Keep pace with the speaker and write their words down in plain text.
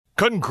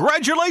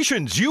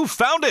Congratulations, you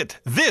found it!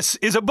 This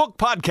is a book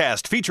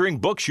podcast featuring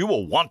books you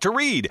will want to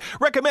read,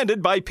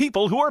 recommended by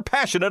people who are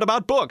passionate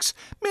about books,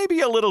 maybe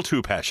a little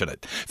too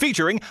passionate.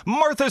 Featuring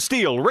Martha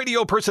Steele,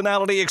 radio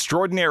personality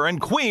extraordinaire and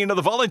queen of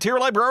the volunteer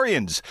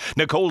librarians,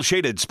 Nicole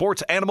Shaded,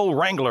 sports animal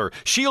wrangler,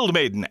 shield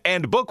maiden,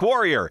 and book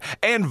warrior,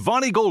 and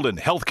Vonnie Golden,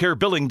 healthcare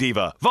billing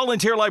diva,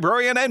 volunteer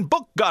librarian, and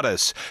book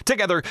goddess.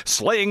 Together,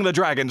 slaying the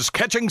dragons,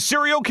 catching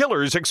serial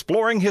killers,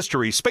 exploring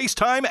history,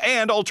 space-time,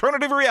 and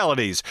alternative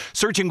realities,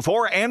 searching for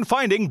and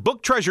finding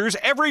book treasures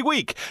every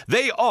week.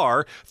 They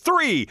are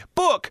 3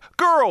 Book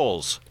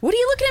Girls. What are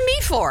you looking at me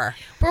for?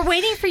 We're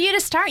waiting for you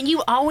to start.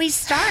 You always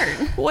start.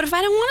 What if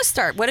I don't want to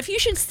start? What if you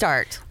should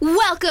start?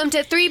 Welcome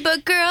to 3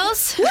 Book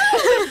Girls. Woo!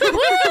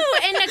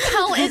 And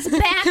Nicole is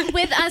back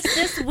with us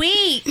this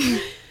week.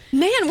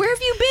 Man, where have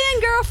you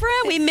been,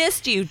 girlfriend? We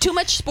missed you. Too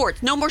much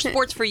sports. No more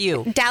sports for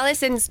you.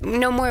 Dallas and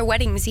no more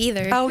weddings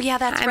either. Oh, yeah,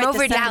 that's I'm right. over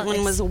the second Dallas.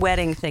 one was a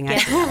wedding thing. I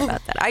forgot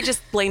about that. I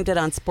just blamed it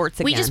on sports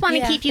again. We just want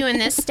to keep you in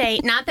this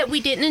state. Not that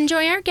we didn't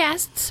enjoy our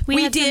guests.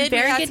 We had did. some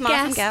very we had good some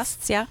awesome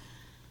guests, yeah.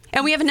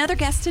 And we have another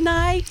guest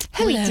tonight.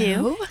 We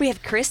do. We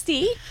have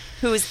Christy,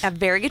 who is a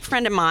very good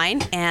friend of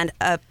mine and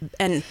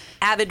an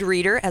avid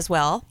reader as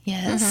well.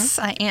 Yes,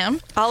 I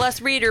am. All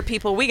us reader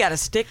people, we got to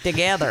stick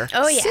together.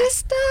 Oh, yeah.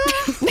 Sister!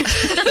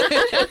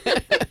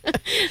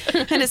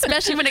 And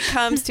especially when it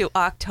comes to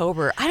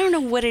October. I don't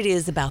know what it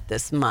is about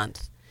this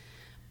month,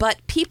 but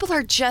people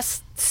are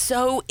just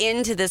so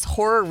into this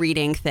horror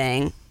reading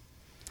thing.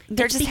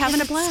 They're just having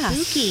a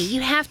blast. Spooky.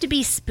 You have to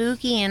be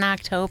spooky in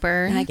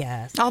October. I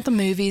guess. All the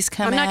movies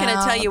come out. I'm not going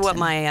to tell you what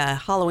my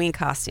Halloween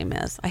costume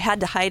is. I had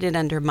to hide it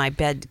under my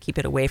bed to keep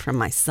it away from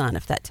my son,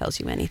 if that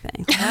tells you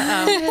anything.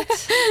 I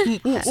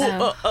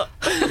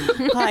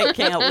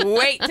can't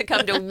wait to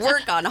come to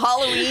work on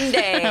Halloween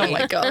Day. Oh,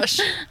 my gosh.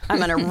 I'm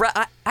going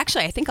to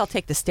actually, I think I'll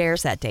take the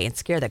stairs that day and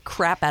scare the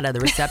crap out of the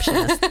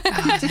receptionist.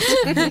 That's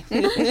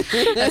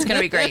going to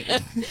be great. Well,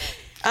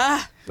 You'll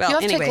have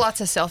to anyway. take lots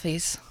of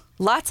selfies.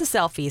 Lots of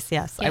selfies,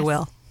 yes, I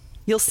will.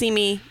 You'll see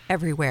me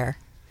everywhere.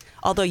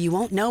 Although you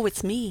won't know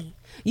it's me.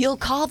 You'll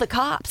call the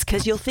cops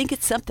because you'll think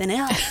it's something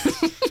else.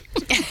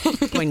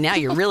 Boy, now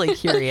you're really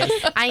curious.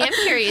 I am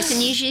curious,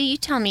 and usually you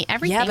tell me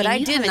everything. Yeah, but and I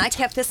you didn't. haven't I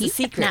kept this a you have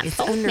secret. not It's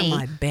told under me.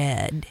 my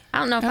bed. I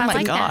don't know if Oh I my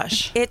like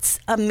gosh. It's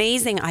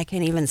amazing I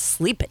can even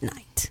sleep at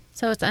night. that.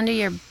 So it's under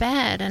your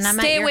bed, and I'm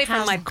Stay at your away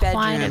house from my quite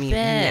bedroom, a you bit.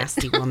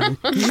 nasty woman.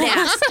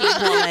 Nasty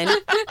woman.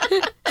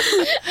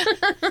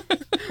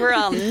 We're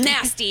all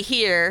nasty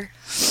here.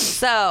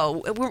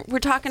 So we're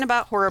talking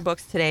about horror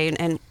books today,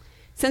 and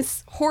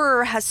since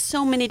horror has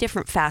so many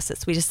different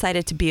facets, we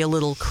decided to be a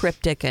little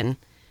cryptic and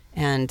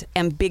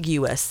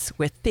ambiguous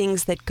with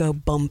things that go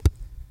bump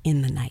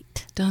in the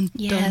night. Dun,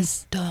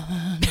 Yes.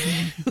 dun,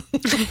 dun.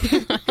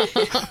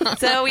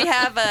 So we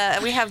have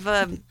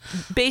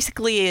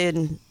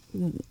basically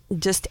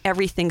just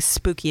everything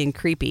spooky and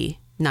creepy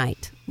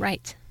night.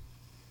 Right.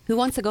 Who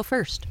wants to go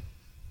first?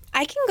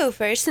 I can go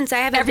first since I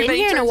haven't been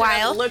here in a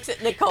while. Looks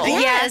at Nicole.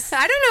 Yes,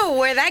 I don't know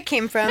where that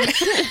came from.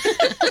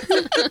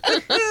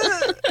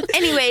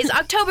 Anyways,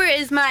 October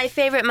is my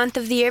favorite month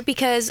of the year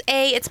because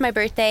A, it's my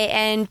birthday,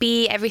 and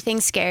B, everything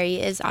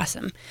scary is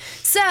awesome.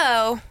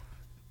 So,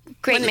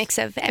 great mix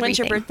of everything. When's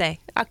your birthday?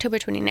 October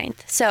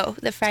 29th. So,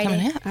 the Friday.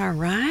 Coming up. All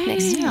right.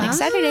 Next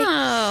Saturday.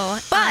 Oh, on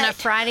a But-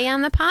 Friday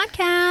on the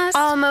podcast.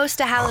 Almost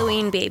a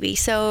Halloween baby,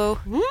 so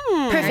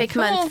perfect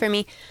month for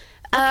me.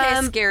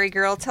 Okay, scary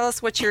girl. Tell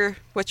us what you're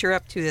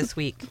up to this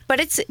week. But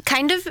it's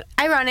kind of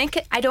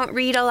ironic. I don't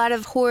read a lot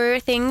of horror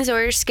things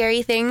or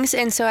scary things,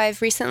 and so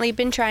I've recently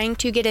been trying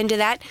to get into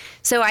that.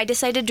 So I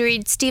decided to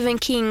read Stephen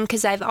King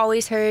because I've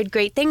always heard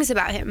great things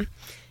about him.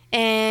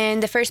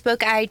 And the first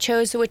book I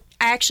chose, which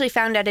I actually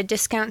found at a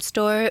discount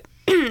store,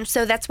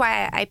 so that's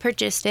why I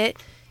purchased it.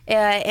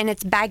 And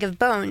it's Bag of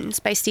Bones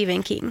by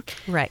Stephen King.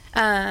 Right.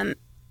 And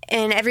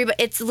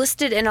it's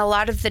listed in a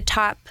lot of the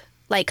top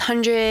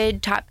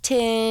 100, top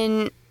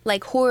 10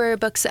 horror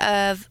books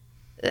of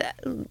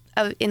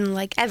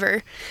in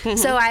ever.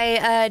 So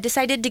I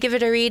decided to give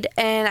it a read,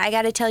 and I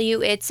got to tell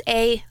you, it's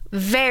A,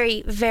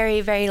 very,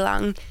 very, very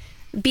long.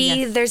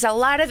 B, there's a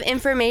lot of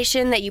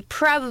information that you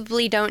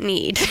probably don't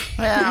need.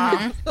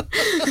 Yeah.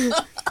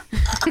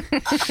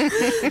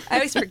 I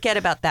always forget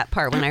about that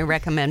part when I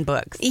recommend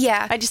books.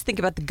 Yeah. I just think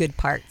about the good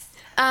parts.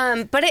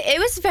 But it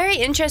was very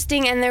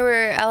interesting, and there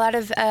were a lot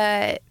of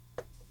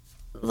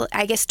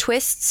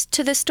twists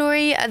to the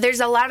story. There's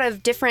a lot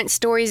of different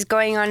stories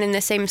going on in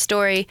the same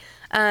story.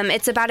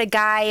 It's about a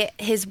guy,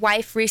 his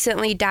wife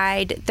recently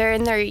died. They're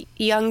in their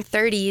young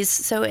 30s,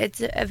 so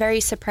it's a very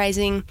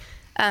surprising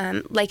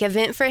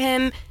event for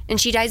him.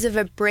 And she dies of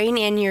a brain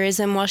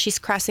aneurysm while she's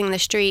crossing the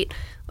street.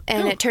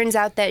 And it turns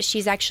out that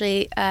she's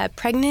actually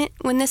pregnant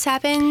when this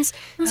happens.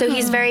 So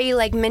he's very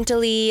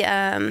mentally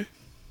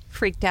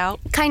Freaked out.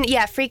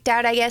 freaked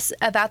out, I guess,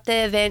 about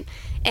the event.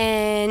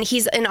 And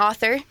he's an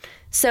author.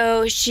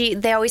 So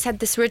they always had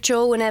this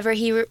ritual whenever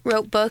he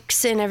wrote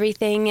books and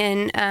everything,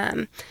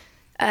 and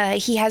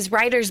he has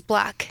writer's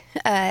block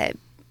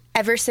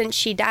ever since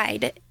she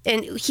died.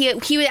 And he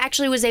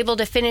actually was able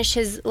to finish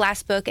his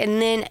last book,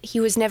 and then he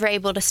was never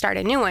able to start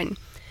a new one.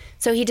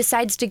 So he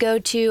decides to go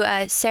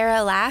to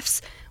Sarah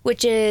Laughs,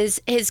 which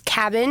is his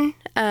cabin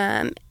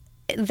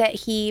that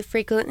he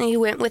frequently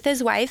went with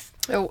his wife.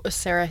 Oh, was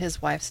Sarah his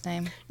wife's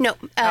name? No,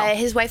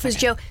 his wife was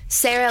Jo.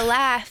 Sarah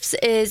Laughs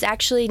is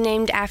actually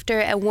named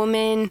after a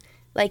woman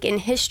like in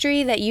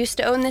history that used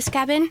to own this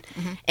cabin.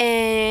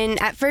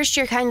 And at first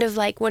you're kind of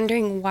like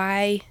wondering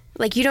why.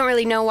 Like, you don't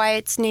really know why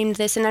it's named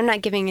this, and I'm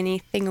not giving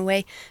anything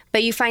away,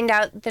 but you find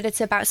out that it's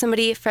about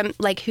somebody from,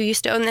 like, who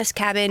used to own this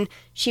cabin.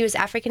 She was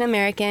African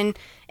American,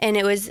 and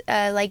it was,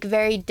 like,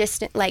 very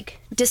distant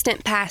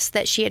past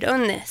that she had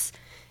owned this.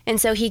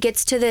 And so he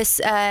gets to this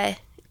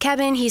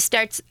cabin.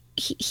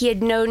 He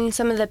had known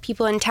some of the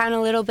people in town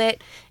a little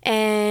bit,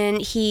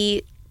 and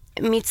he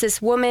meets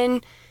this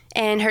woman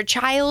and her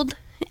child,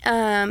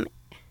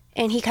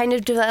 and he kind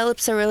of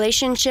develops a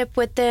relationship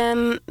with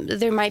them.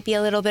 There might be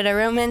a little bit of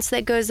romance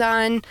that goes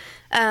on.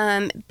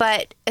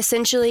 But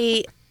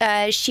essentially,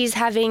 she's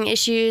having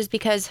issues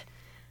because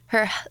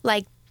her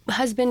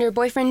husband or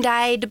boyfriend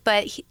died,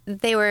 but he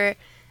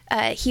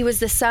was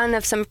the son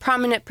of some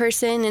prominent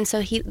person. And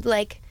so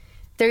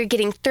they're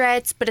getting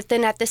threats. But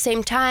then at the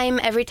same time,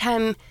 every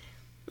time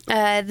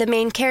the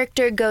main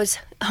character goes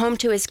home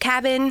to his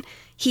cabin,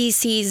 he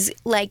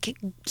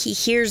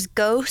hears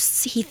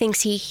ghosts. He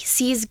thinks he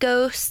sees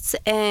ghosts,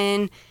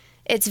 and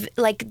it's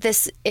like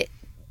this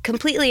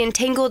completely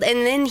entangled. And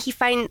then he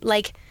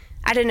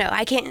I don't know.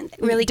 I can't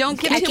really. Don't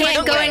give I too can't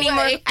much go away.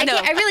 anymore.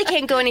 I really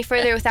can't go any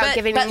further without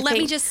giving. But let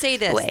me just say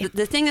this: away.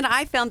 the thing that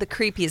I found the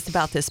creepiest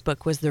about this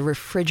book was the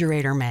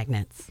refrigerator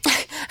magnets.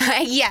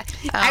 Yeah,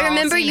 I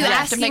remember so you you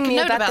have to asking make a me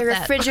note about the about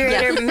that.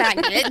 refrigerator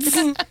magnets.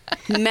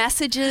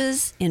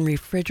 Messages in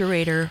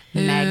refrigerator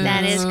magnets.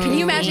 That is Can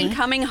you imagine creepy.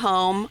 coming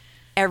home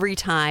every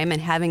time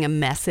and having a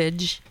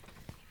message,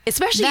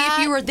 especially That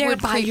if you were there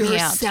would by creep me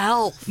out.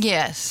 yourself?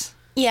 Yes.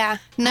 Yeah.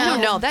 I don't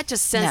know. That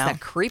just sends No. the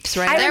creeps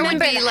right I there. There would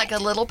remember be that. like a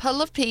little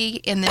puddle of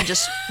pee and then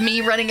just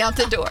me running out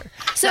the door.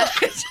 So,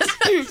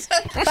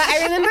 but I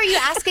remember you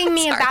asking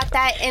me about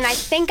that, and I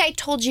think I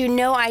told you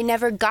no, I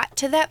never got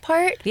to that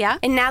part. Yeah.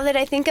 And now that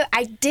I think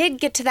I did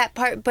get to that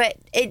part, but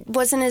it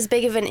wasn't as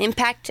big of an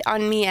impact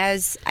on me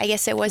as I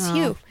guess it was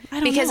you, I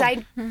don't because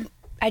know.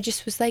 I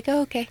just was like,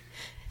 oh, okay.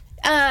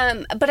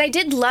 But I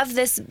did love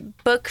this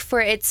book for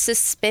its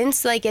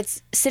suspense. Like,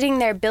 it's sitting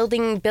there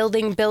building.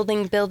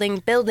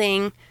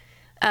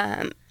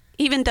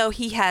 Even though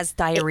he has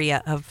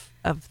diarrhea of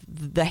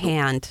the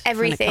hand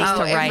Everything. when it comes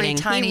Oh, to every writing,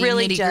 tiny he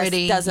really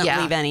nitty-gritty, just doesn't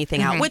yeah. leave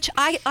anything out, which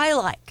I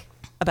like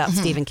about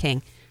Stephen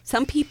King.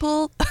 Some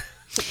people,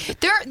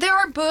 There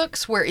are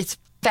books where it's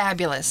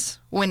fabulous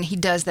when he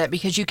does that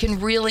because you can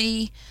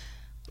really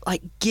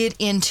like get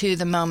into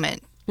the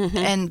moment.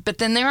 But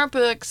then there are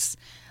books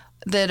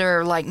that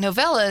are like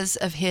novellas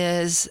of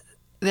his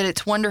that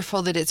it's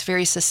wonderful that it's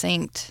very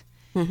succinct.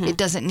 It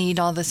doesn't need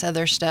all this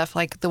other stuff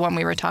like the one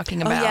we were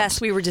talking about. oh yes,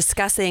 we were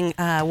discussing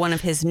one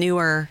of his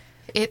newer.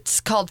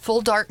 It's called Full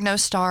Dark, No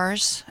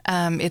Stars.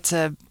 It's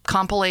a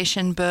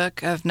compilation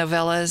book of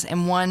novellas,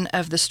 and one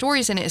of the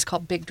stories in it is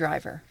called Big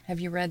Driver.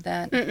 Have you read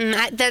that?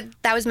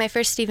 That was my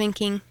first Stephen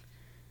King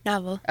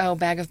novel. Oh,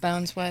 Bag of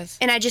Bones was.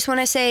 And I just want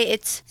to say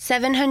it's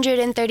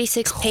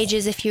 736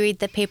 pages if you read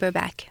the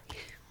paperback.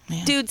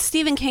 Dude,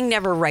 Stephen King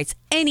never writes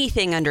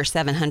anything under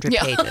 700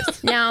 Yeah.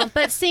 pages. No,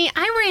 but see,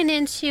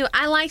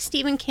 I like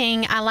Stephen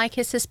King. I like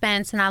his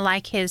suspense, and I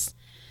like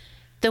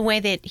the way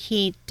that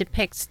he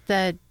depicts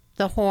the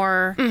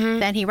horror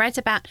that he writes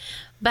about.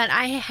 But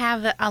I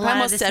have a I lot of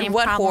almost the said, same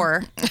what problem.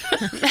 horror?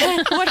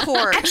 What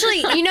horror? Actually,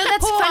 you know,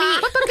 that's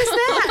funny. What book is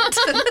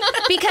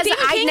that? Because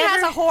Stephen I King never.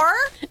 has a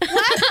horror?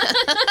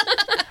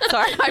 What?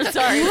 sorry, I'm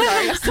sorry.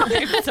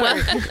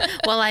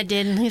 Well, I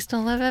did, and he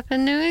still live up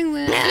in New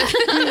England.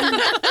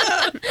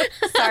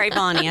 Sorry,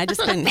 Bonnie. I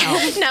just couldn't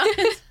help. No,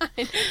 it's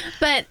fine.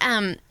 But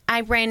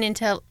I ran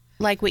into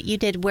like what you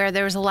did, where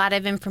there was a lot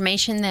of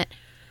information that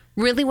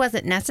really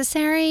wasn't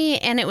necessary,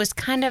 and it was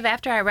kind of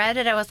after I read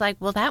it, I was like,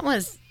 well, that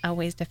was a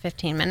waste of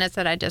 15 minutes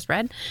that I just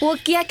read. Well,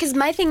 yeah, because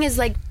my thing is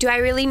like, do I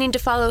really need to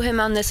follow him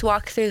on this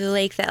walk through the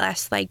lake that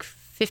lasts like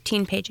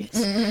 15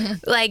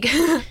 pages? Like,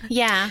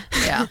 Yeah,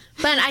 Yeah.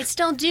 but I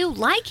still do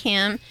like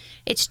him.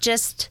 It's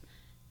just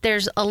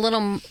there's a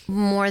little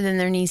more than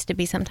there needs to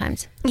be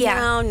sometimes.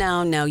 yeah.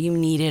 No. You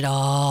need it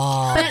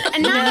all. But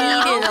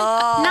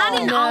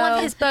not in all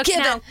of his books. Give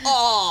now, it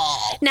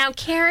all. now,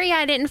 Carrie,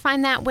 I didn't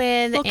find that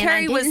with. Well, and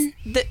Carrie I was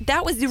didn't-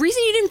 that was the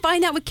reason you didn't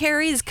find that with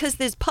Carrie is because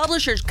his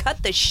publishers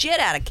cut the shit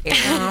out of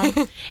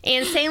Carrie.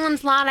 and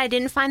Salem's Lot. I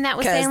didn't find that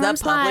with Because Salem's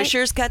the Lot.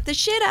 publishers cut the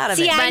shit out of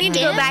See, it. I need to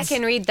go But back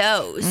and read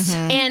those.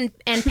 And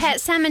Pet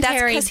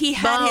Cemetery. That's 'cause he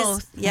had his-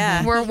 both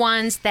yeah. were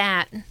ones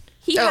that.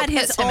 He Oh, had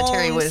Pet his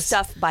Sematary own was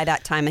stuff by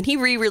that time, and he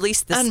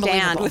re-released The Stand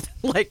unbelievable. with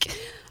like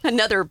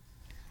another.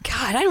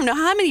 God, I don't know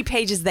how many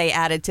pages they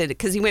added to it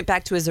because he went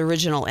back to his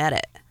original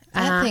edit.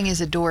 That thing is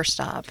a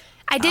doorstop.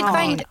 I did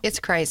find It's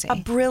crazy. A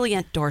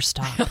brilliant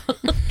doorstop.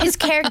 his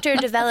character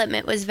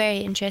development was very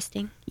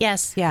interesting.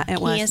 Yes. Yeah, it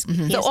was. He is, So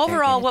he is very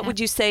overall, good what at would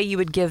you say you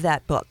would give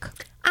that book?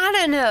 I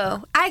don't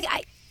know.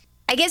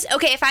 I guess,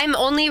 okay, if I'm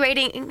only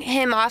rating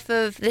him off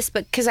of this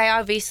book, because I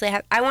obviously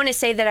I want to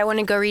say that I want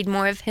to go read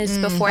more of his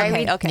before I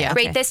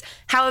rate this.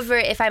 However,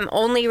 if I'm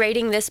only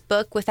rating this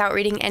book without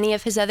reading any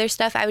of his other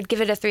stuff, I would give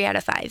it a 3 out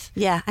of 5.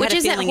 Yeah, I which had a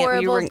isn't feeling you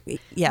horrible. were-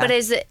 yeah. But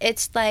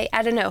it's like,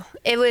 I don't know.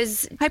 It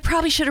was, I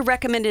probably should have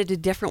recommended a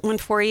different one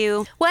for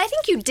you. well, I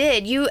think you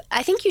did.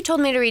 I think you told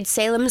me to read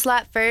Salem's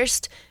Lot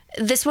first.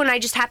 This one I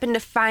just happened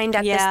to find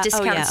at Yeah. this Oh,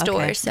 discount yeah,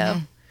 store. okay.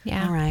 So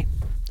Yeah. All right.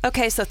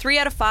 Okay, so 3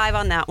 out of 5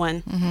 on that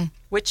one,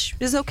 which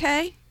is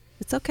okay.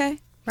 It's okay.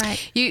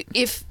 Right.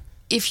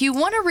 If you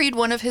want to read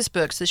one of his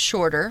books, it's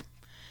shorter,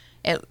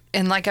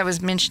 and like I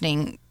was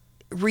mentioning,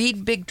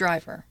 read Big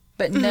Driver,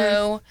 but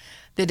know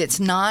that it's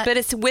not. But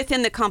it's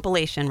within the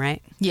compilation,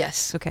 right?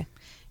 Yes. Okay.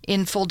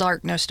 In Full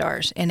Dark, No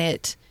Stars, and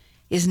it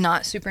is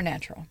not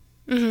supernatural,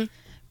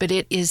 but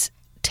it is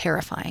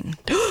terrifying.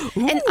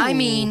 And I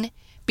mean,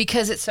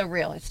 because it's so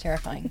real, it's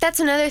terrifying.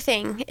 that's another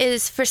thing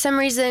is for some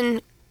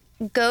reason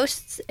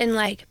ghosts and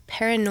like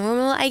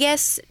paranormal, I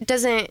guess,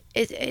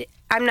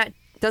 I'm not.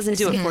 Doesn't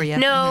do it for you.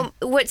 No,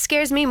 what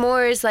scares me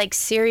more is like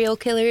serial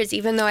killers,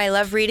 even though I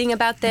love reading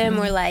about them,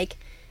 or like,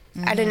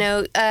 I don't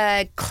know,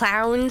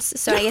 clowns.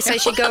 So I guess I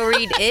should go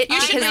read it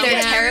because they're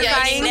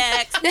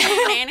that.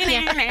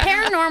 terrifying.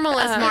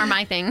 Paranormal is more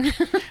my thing.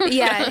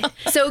 Yeah.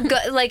 So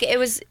like it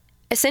was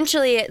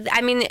essentially,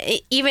 I mean,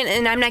 even,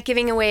 and I'm not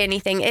giving away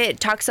anything. It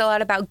talks a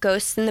lot about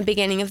ghosts in the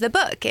beginning of the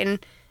book, and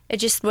it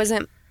just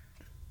wasn't.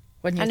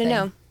 Wouldn't you I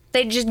don't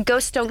think? know.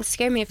 Ghosts don't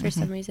scare me for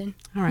some reason.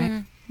 All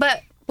right.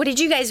 But what did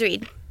you guys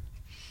read?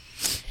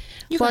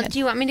 Well, do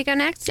you want me to go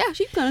next? Yeah,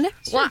 she's going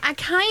next. Well, I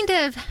kind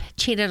of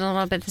cheated a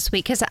little bit this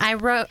week because I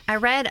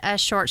read a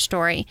short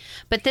story,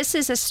 but this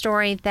is a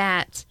story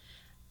that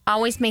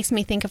always makes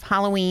me think of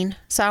Halloween.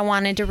 So I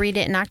wanted to read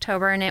it in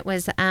October, and it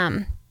was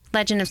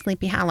Legend of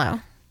Sleepy Hollow.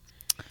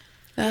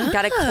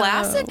 Got a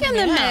classic in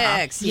the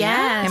mix.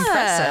 Yes.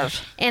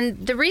 Impressive.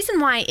 And the reason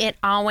why it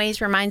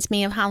always reminds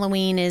me of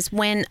Halloween is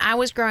when I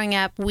was growing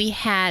up, we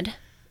had,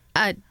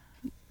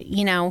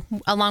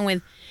 along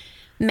with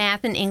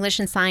math and English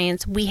and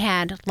science, we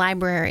had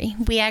library.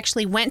 We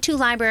actually went to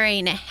library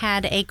and it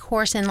had a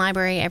course in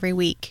library every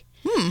week.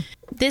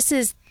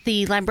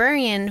 The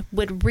librarian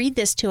would read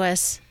this to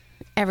us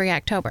every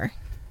October.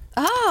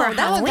 Oh, For that's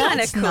Halloween. kind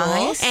of cool.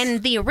 Nice.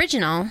 And the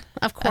original,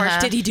 of course,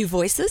 Did he do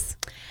voices?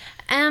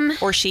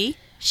 Or she?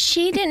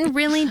 she didn't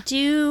really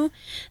do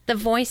the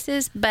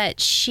voices, but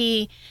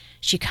she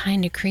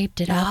kind of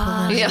creeped it up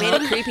a little. Yeah. Made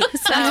it creepy.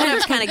 That's what I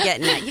was kind of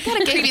getting at. You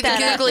gotta Gave creep you the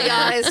that up. googly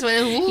eyes.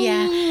 When,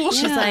 Yeah.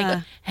 She's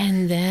like,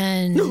 and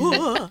then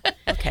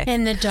Okay.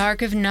 in the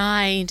dark of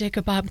night,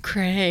 Ichabod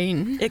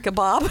Crane.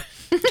 Ichabod.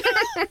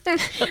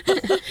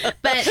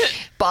 But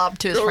Bob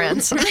to his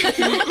friends.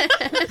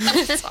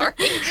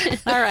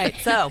 All right.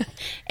 So,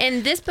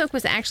 and this book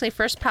was actually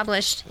first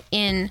published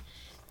in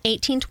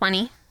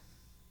 1820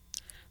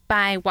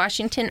 by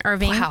Washington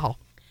Irving. Wow.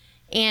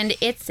 And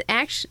it's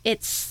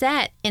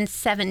set in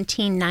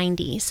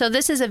 1790. So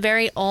this is a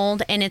very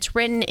old, and it's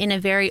written in a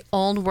very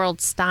old world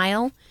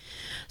style.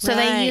 So Right.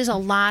 they use a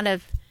lot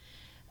of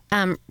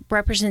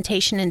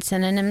representation and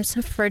synonyms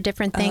for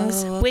different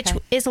things, Oh, which okay.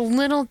 is a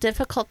little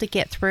difficult to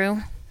get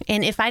through.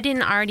 And if I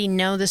didn't already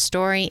know the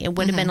story, it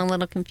would have been a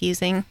little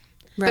confusing.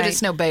 But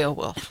it's no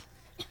Beowulf.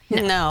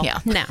 no. Yeah.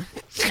 No.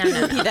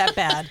 Be that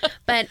bad.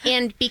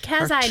 And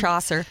because Or I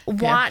Chaucer.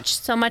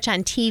 watched so much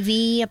on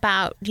TV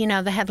about,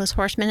 the Headless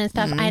Horseman and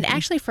stuff, I'd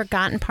actually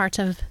forgotten parts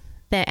of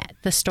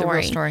the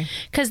story. story.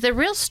 Because the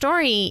real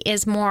story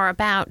is more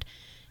about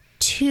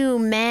two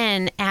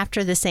men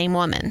after the same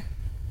woman.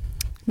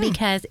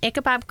 Because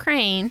Ichabod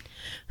Crane,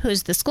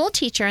 who's the school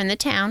teacher in the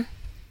town,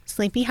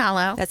 Sleepy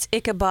Hollow. That's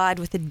Ichabod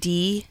with a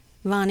D,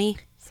 Vonnie.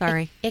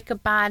 Sorry.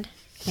 Ichabod.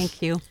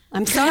 Thank you.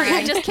 I'm sorry.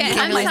 I just can't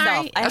help I'm myself.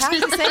 sorry. I have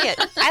to say it.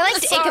 I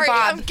liked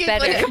Ichabod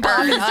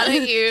better. Out of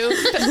you.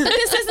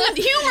 This isn't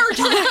humor.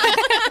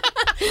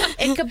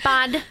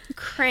 Ichabod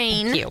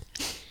Crane. You.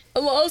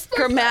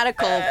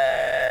 Grammatical.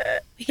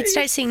 We could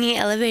start singing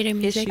elevator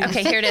music.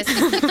 Okay, here it is.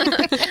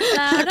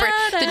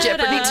 The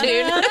Jeopardy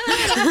tune.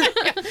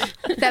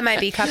 That might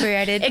be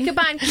copyrighted.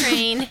 Ichabod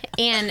Crane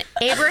and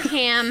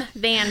Abraham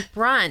Van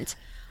Brunt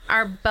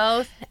are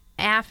both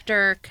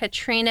after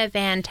Katrina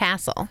Van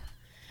Tassel.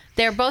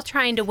 They're both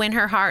trying to win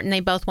her heart, and they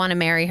both want to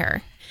marry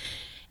her.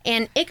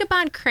 And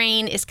Ichabod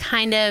Crane is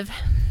kind of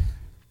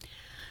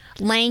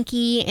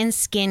lanky and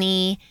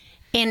skinny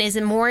and is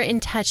more in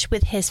touch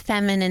with his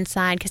feminine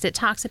side because it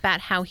talks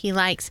about how he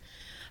likes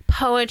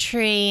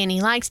poetry and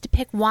he likes to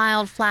pick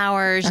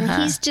wildflowers and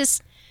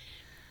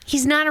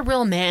he's not a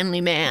real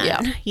manly man.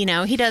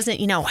 Yeah. He doesn't,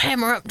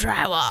 hammer up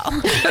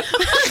drywall.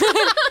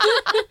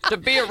 To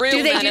be a real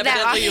Do they man, do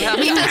that evidently you have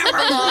He to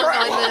doesn't belong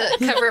on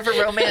the cover of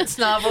a romance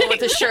novel with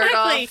his shirt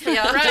off.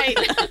 Yeah. Right.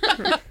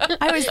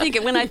 I always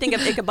think when I think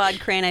of Ichabod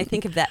Crane, I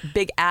think of that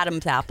big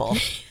Adam's apple.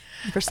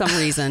 for some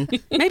reason.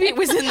 Maybe it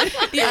was in the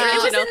original.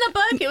 It was in the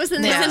book. It was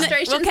in the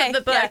illustrations of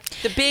the book. Yeah,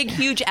 the big,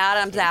 huge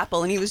Adam's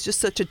apple, and he was just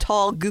such a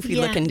tall,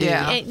 goofy-looking dude.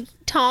 Yeah.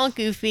 Tall,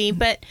 goofy,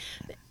 but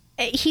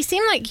he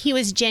seemed like he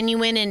was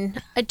genuine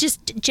and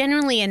just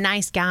generally a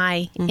nice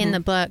guy in the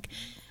book.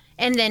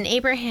 And then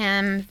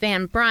Abraham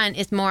Van Brunt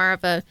is more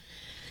of a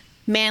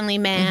manly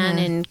man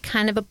and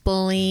kind of a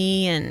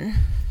bully and,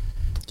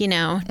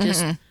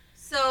 just...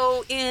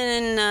 So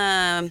in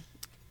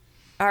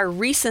our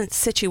recent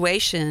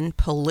situation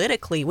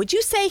politically, would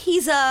you say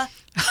he's a...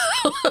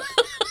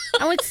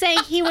 I would say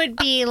he would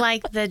be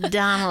like the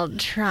Donald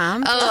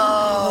Trump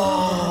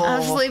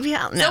of Sleepy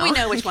Hollow. No, So we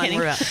know which one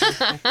we're at.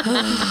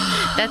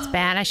 That's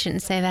bad. I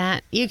shouldn't say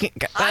that. You can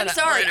go. I'm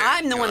sorry.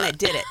 I'm the one that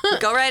did it.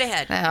 Go right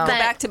ahead. No. Go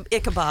back to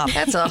Ichabod.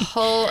 That's a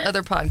whole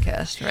other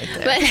podcast right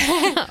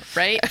there. But,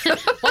 right?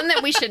 One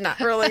that we should not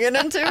really get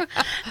into.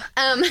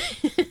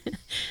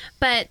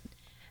 But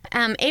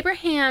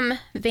Abraham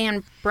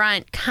Van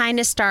Brunt kind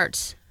of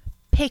starts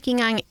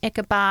picking on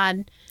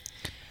Ichabod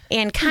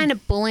and kind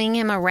of bullying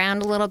him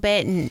around a little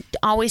bit and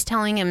always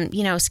telling him,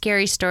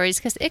 scary stories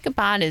because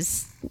Ichabod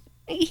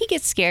he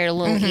gets scared a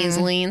little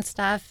easily and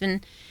stuff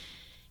and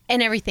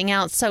everything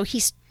else. So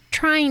he's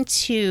trying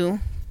to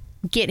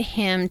get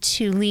him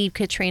to leave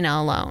Katrina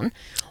alone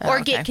or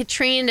get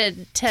Katrina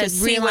to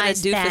see what a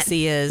realize doofus that,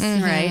 he is,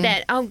 right?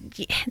 that,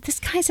 this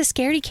guy's a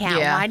scaredy cat.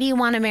 Yeah. Why do you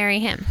want to marry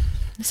him?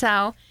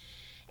 So,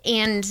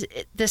 and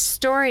the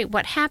story,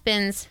 what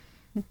happens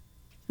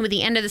with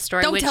the end of the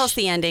story. Don't tell us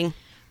the ending.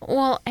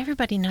 Well,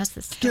 everybody knows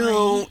the story.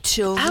 Don't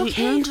tell the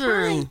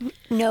ending.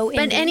 No,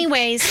 But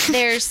anyways,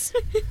 there's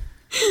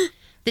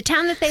the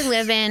town that they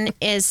live in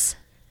is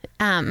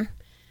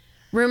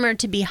rumored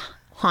to be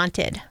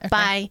haunted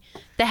by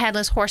the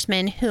Headless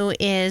Horseman, who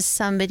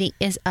is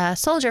a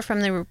soldier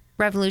from the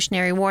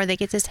Revolutionary War that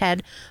gets his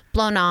head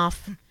blown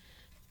off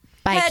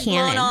by a Head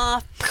cannon. blown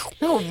off.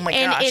 Oh my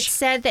And gosh. it's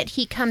said that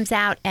he comes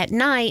out at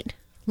night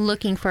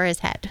looking for his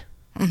head.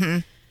 Mm-hmm.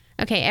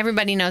 Okay,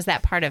 everybody knows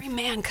that part of. Every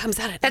man comes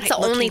out at that's night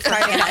the only looking for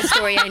part of that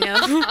story I know.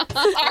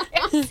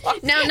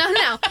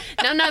 No.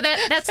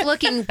 That's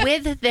looking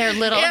with their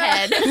little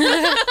head.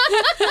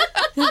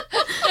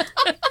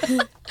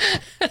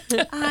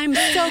 I'm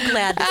so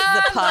glad this is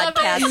a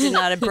podcast and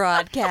not a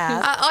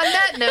broadcast. On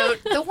that note,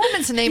 the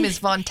woman's name is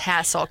Von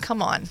Tassel.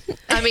 Come on.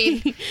 I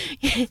mean,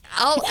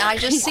 I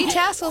just see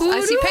tassels.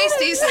 I see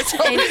pasties. That's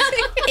all I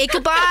see.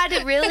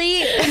 Ichabod,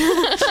 really?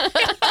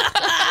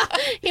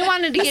 He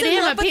wanted to get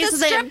him a piece of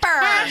the stripper.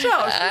 I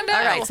know.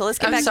 All right, so let's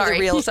get I'm back sorry. to the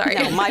real. Sorry.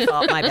 No, my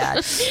fault. My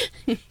bad.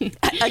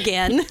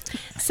 Again.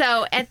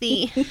 So at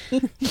the.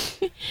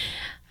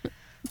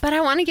 But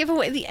I want to give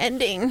away the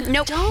ending.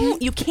 Nope.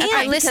 Don't. You can't. Our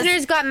because-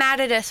 listeners got mad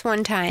at us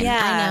one time.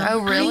 Yeah. I know.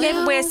 Oh, really? We gave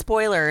away a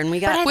spoiler, and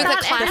we got But I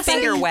thought the everybody-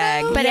 finger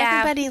wag. But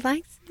Yeah.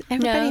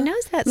 everybody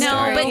knows that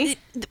No, story.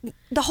 but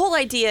the whole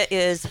idea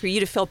is for you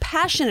to feel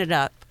passionate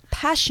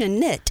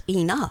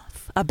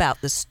enough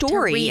about the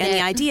story read and it.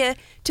 the idea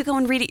to go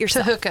and read it To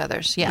yourself. hook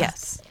others. Yeah.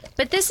 Yes.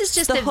 But this is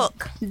just the a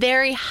hook.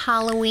 very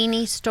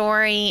Halloween-y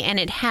story, and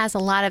it has a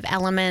lot of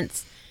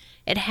elements.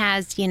 It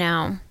has,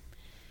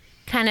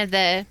 kind of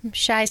the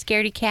shy,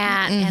 scaredy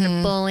cat and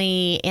a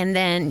bully, and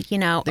then,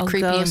 a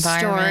creepy ghost environment.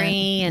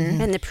 story,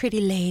 and And the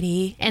pretty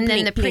lady. and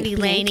then Blink, the pretty blink,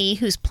 blink. lady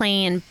who's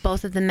playing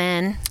both of the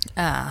men.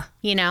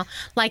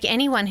 Like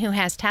anyone who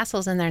has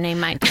tassels in their name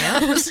might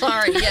do.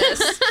 Sorry. Yes.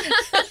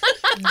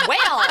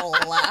 Well,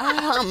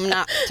 I'm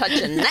not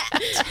touching that.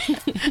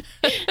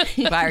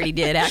 I already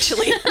did,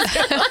 actually.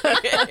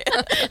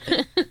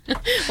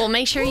 Well,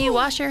 make sure you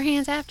wash your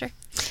hands after.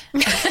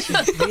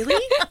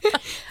 Really?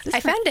 I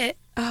found it.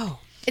 Oh.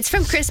 It's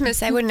from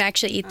Christmas. I wouldn't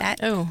actually eat that.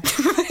 Oh,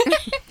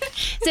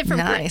 Is it from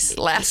nice.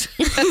 Last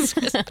Christmas.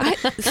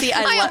 See,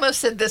 I I almost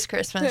said this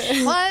Christmas.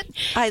 What?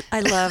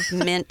 love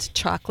mint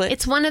chocolate.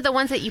 It's one of the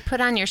ones that you put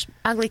on your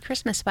ugly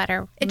Christmas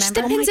sweater. It just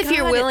remember? depends Oh my if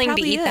you're God, it willing to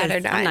probably eat that or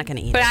is. not. I'm not gonna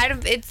eat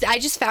but it. I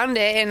just found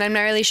it, and I'm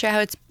not really sure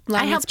how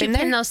long I it's helped you been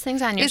pin there. those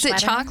things on your Is it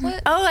sweater.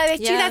 chocolate? Oh, I bet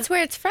you Yeah. that's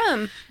where it's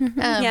from.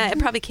 yeah, it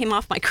probably came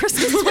off my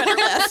Christmas sweater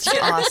last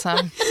year.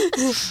 Awesome.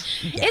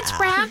 It's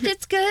wrapped.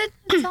 It's good.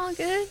 It's all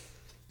good.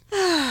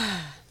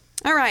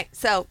 All right,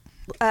 so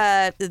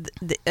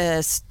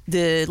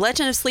the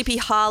Legend of Sleepy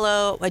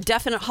Hollow, a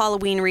definite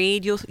Halloween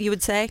read. You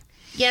would say?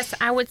 Yes,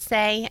 I would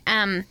say.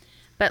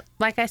 But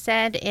like I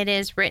said, it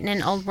is written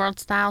in Old World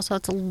style, so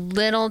it's a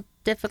little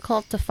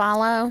difficult to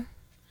follow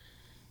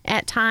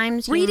at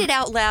times. Read it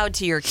out loud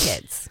to your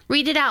kids.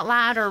 Read it out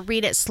loud or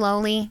read it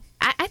slowly.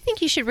 I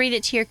think you should read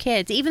it to your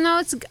kids, even though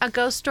it's a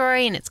ghost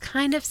story and it's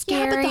kind of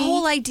scary. Yeah, but the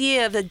whole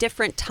idea of a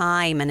different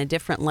time and a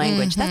different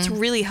language, that's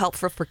really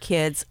helpful for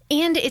kids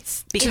and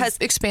it's because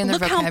expand their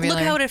look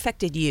vocabulary. how it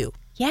affected you.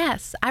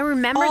 yes, I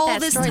remember All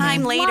that this story.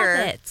 time I love later,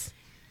 it.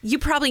 You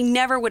probably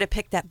never would have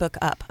picked that book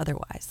up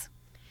otherwise.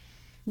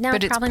 No,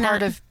 But it's probably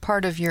part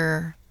not. of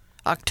your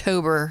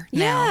October now.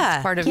 Yeah.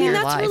 It's part of Yeah, your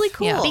that's life. really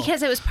cool. Yeah.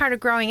 Because it was part of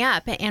growing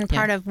up and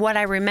part of what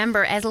I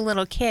remember as a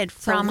little kid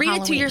So from read it to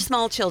Halloween. your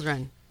small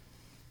children.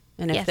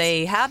 And if Yes.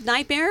 they have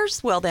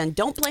nightmares, well, then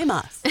don't blame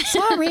us.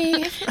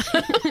 Sorry.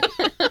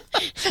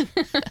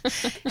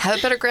 Have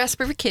a better grasp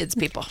of your kids,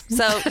 people.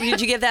 So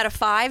did you give that a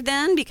 5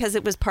 then? Because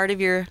it was part of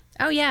your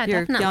Oh yeah,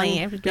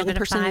 definitely. I would give young it a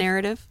person 5.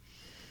 narrative?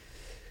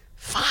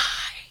 5.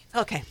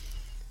 Okay.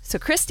 So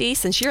Christy,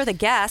 since you're the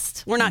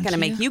guest, we're not going to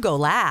make you go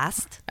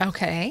last.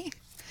 Okay.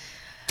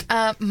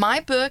 My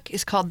book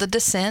is called The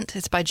Descent.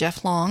 It's by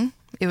Jeff Long.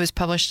 It was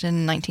published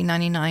in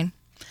 1999.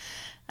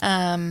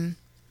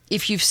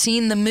 If you've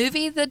seen the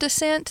movie The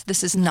Descent,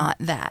 this is not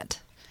that.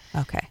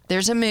 Okay.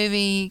 There's a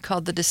movie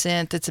called The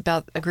Descent that's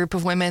about a group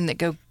of women that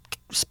go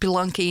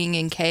spelunking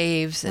in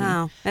caves. And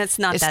Oh, it's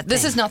not that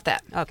This thing. is not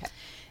that. Okay.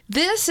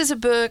 This is a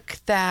book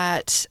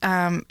that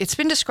it's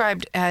been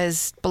described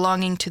as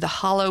belonging to the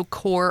hollow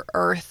core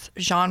Earth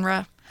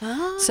genre.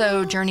 Oh.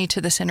 So Journey to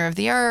the Center of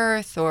the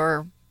Earth,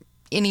 or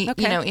any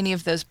Okay. any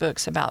of those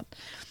books about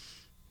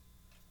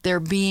there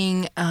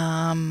being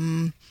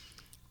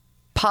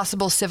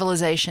possible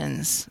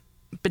civilizations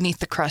beneath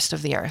the crust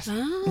of the Earth.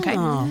 Okay.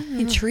 Oh,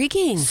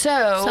 intriguing.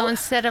 So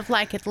instead of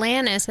like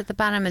Atlantis at the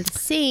bottom of the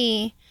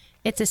sea,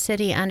 it's a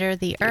city under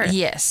the earth.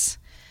 Yes.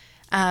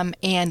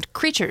 And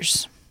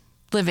creatures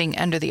living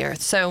under the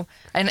earth. So,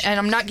 and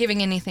I'm not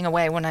giving anything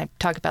away when I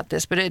talk about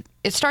this, but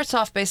it starts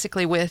off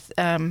basically with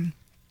a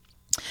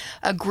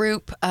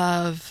group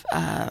of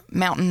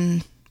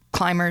mountain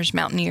climbers,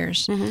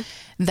 mountaineers,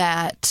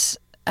 that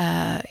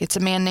it's a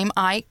man named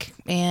Ike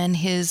and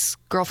his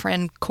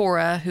girlfriend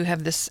Cora, who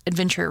have this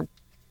adventure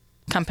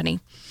company.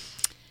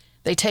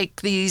 They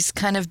take these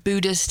kind of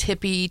Buddhist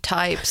hippie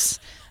types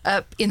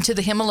up into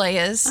the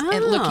Himalayas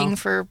and looking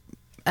for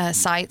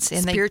sites.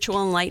 And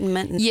Spiritual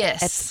enlightenment,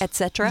 yes,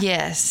 etc.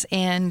 Yes,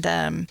 and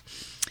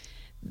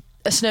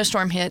a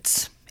snowstorm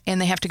hits, and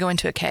they have to go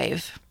into a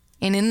cave.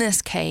 And in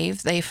this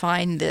cave, they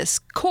find this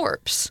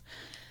corpse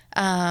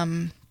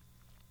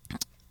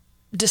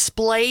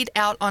displayed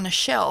out on a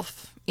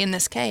shelf in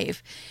this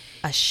cave.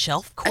 A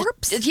shelf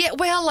corpse? Yeah,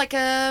 well, like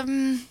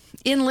a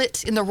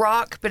inlet in the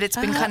rock, but it's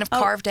been kind of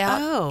carved out.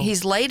 oh.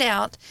 He's laid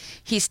out.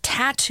 He's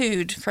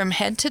tattooed from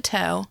head to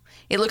toe.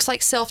 It looks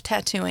like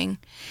self-tattooing.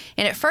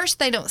 And at first,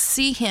 they don't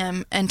see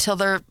him until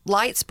their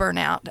lights burn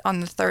out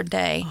on the third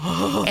day.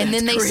 And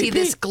then they see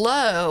this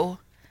glow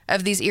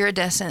of these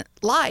iridescent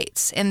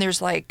lights. And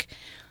there's like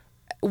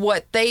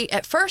what they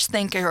at first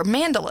think are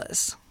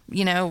mandalas,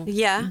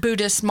 Yeah.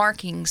 Buddhist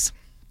markings.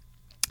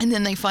 And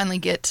then they finally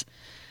get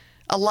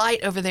a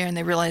light over there and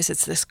they realize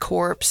it's this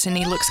corpse and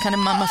he looks kind of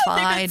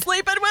mummified.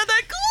 Sleeping with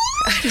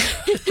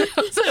a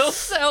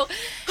corpse.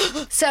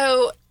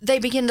 So they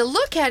begin to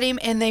look at him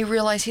and they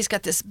realize he's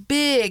got this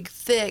big,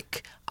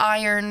 thick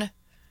iron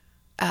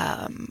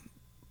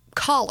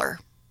collar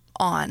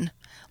on,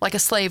 like a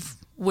slave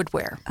would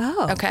wear.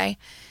 Oh. Okay?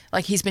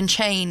 Like he's been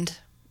chained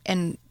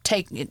and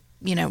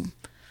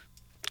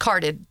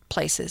carted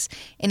places.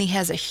 And he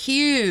has a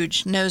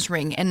huge nose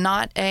ring and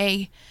not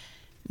a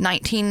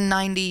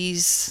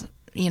 1990s,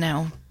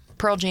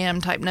 Pearl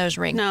Jam type nose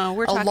ring. No,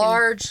 we're a talking-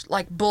 large,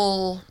 like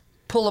pull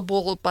a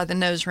bull by the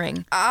nose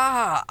ring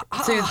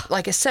through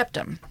like a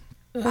septum.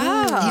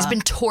 He's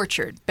been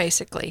tortured,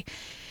 basically.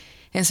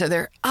 And so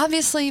they're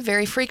obviously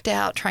very freaked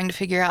out, trying to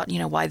figure out,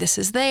 why this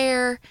is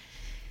there.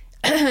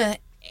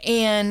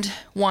 And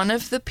one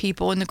of the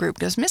people in the group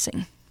goes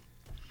missing.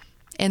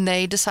 And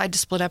they decide to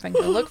split up and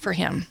go look for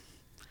him,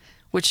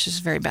 which is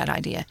a very bad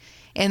idea.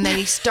 And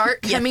they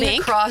start coming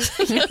think? across.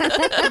 Don't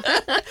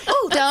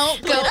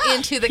go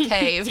into the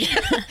cave.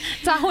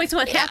 It's always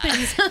what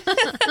happens.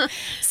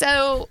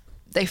 So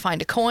they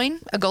find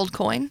a gold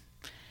coin,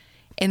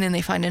 and then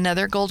they find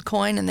another gold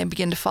coin, and they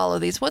begin to follow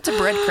these. What's a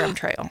breadcrumb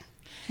trail?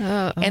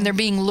 And they're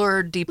being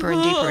lured deeper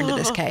and deeper into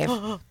this cave.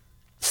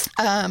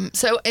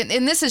 So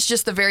this is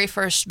just the very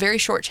first, very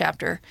short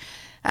chapter.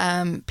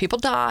 People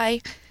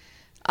die.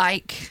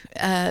 Ike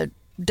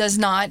does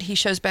not. He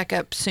shows back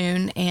up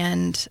soon,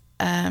 and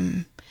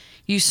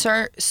you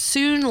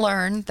soon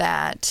learn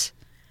that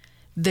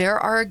there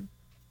are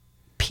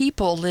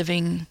people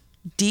living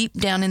deep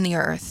down in the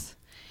earth.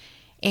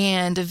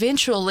 And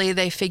eventually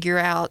they figure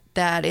out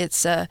that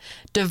it's a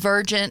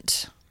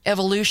divergent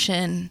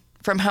evolution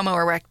from Homo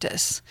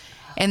erectus.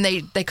 And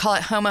they call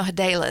it Homo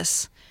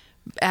hadalis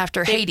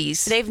after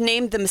Hades. They've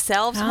named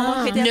themselves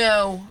Homo habilis?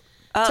 No.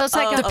 So it's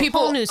like the a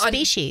people whole new on-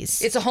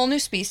 species. It's a whole new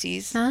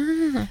species.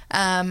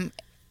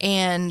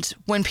 And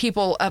when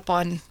people up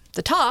on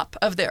the top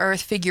of the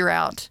earth figure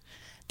out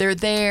they're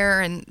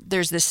there and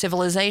there's this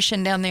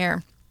civilization down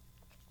there,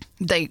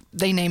 they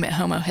name it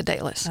Homo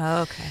hadalis.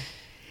 Okay.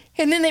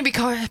 And then they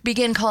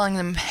begin calling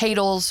them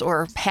Hadals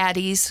or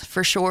Haddies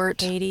for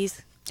short.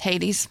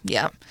 Hades,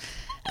 yeah.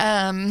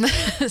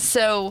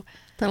 So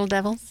Little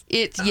devils.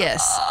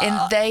 yes,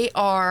 and they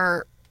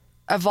are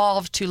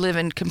evolved to live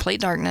in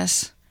complete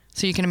darkness.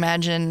 So you can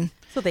imagine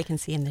So they can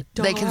see in the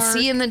dark. they can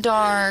see in the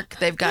dark.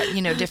 They've got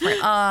different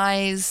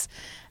eyes.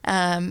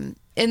 And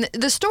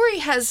the story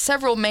has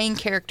several main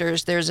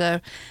characters. There's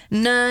a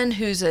nun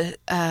who's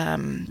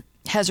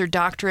has her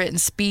doctorate in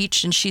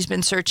speech, and she's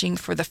been searching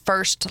for the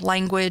first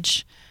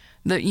language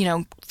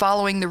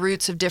following the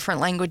roots of different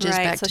languages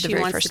Right. back So to the she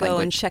very wants first to go and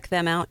language. check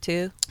them out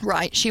too.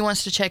 Right. She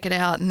wants to check it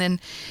out. And then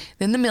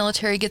the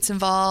military gets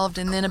involved,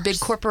 and then a big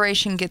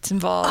corporation gets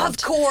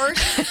involved.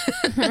 course.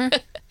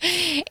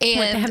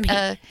 And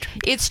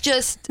it's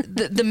just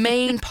the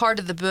main part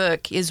of the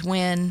book is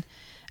when,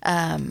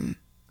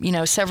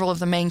 several of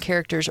the main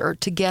characters are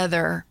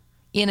together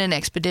in an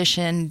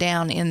expedition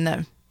down in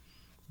the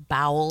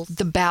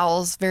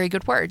bowels, very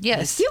good word,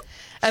 yes,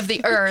 of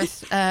the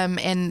earth.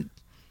 And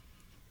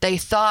they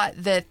thought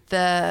that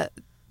the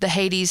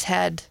Hades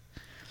had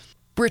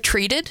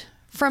retreated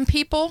from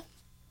people,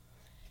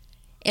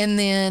 and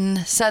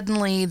then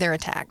suddenly they're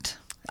attacked.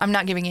 I'm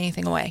not giving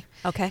anything away.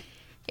 Okay.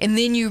 And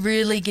then you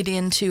really get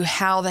into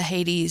how the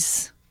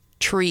Hades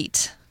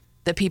treat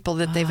the people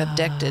that they've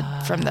abducted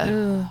from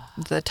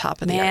the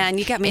top of the earth. Man,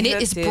 you got me and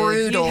hooked, it is dude.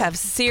 brutal. You have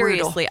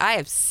seriously, brutal. I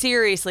have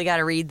seriously got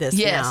to read this now.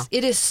 Yes,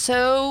 it is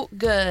so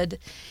good.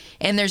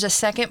 And there's a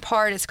second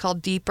part. It's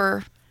called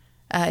Deeper.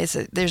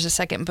 There's a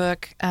second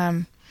book.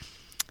 And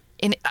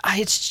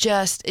it's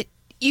just,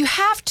 you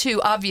have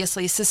to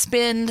obviously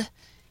suspend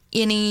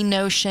any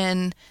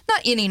notion,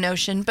 not any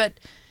notion, but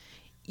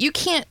you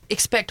can't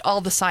expect all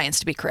the science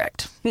to be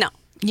correct. No.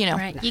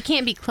 Right. You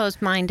can't be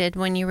closed-minded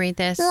when you read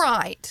this.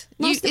 Right.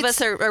 Most of us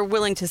are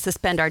willing to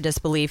suspend our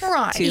disbelief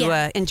Right.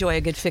 to enjoy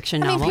a good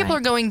fiction I novel. mean, people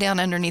are going down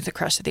underneath the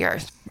crust of the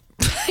earth.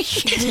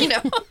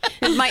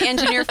 My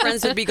engineer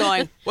friends would be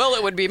going, well,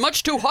 it would be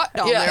much too hot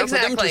down Yeah, there for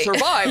them to exactly.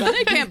 survive, and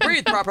they can't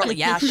breathe properly.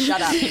 Yeah,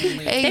 shut up.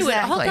 They would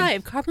all die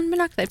of carbon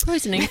monoxide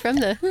poisoning from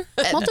the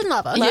molten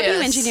lava. Love you,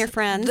 engineer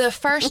friends. The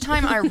first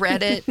time I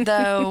read it,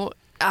 though,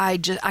 I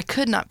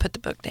could not put the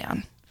book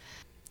down.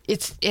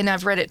 And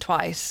I've read it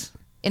twice.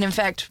 And in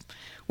fact,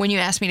 when you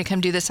asked me to come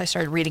do this, I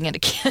started reading it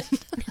again.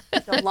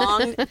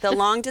 The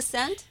long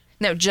descent?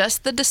 No,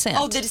 just The Descent.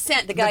 Oh, The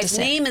Descent. The guy's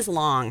Descent. name is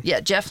Long. Yeah,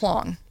 Jeff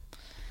Long.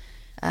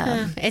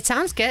 It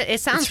sounds good. It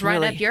sounds It's right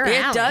really- up your It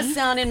alley. does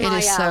sound in It my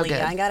is so alley.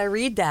 good. I got to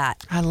read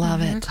that. I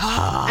love it.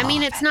 I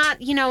mean, it's not,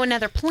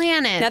 another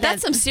planet. Now,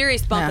 that's some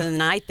serious bump in the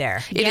night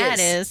there. Yeah, it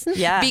is.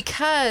 Yeah.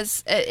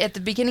 Because at the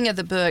beginning of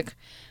the book,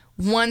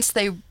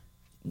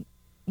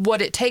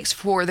 what it takes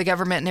for the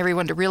government and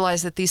everyone to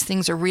realize that these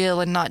things are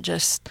real and not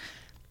just,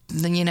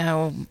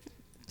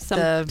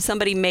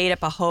 Somebody made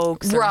up a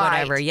hoax or Right.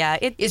 whatever. Yeah.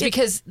 is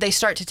because they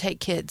start to take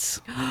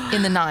kids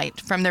in the night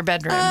from their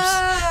bedrooms.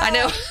 I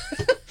know.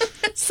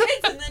 Kids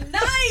in the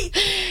night.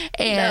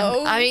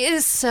 And I mean, it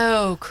is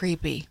so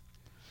creepy.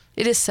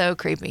 It is so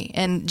creepy.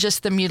 And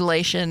just the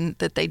mutilation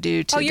that they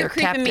do to Oh, their you're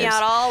creeping captives. me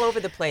out all over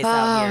the place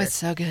out Oh, here. it's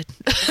so good.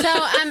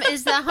 So,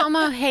 is the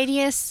Homo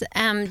Hades,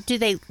 do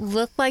they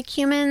look like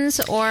humans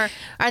or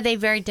are they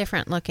very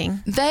different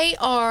looking? They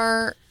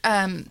are,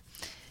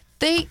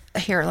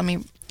 here, let me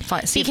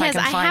see if I Because can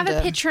I find have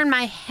a picture in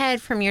my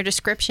head from your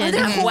description Are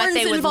there of what horns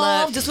they would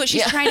involved? look. Is what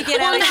she's trying to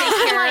get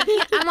at.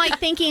 I'm like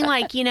thinking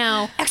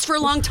Extra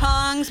long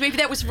tongues. Maybe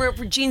that was where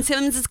Gene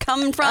Simmons is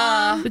coming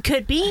from. it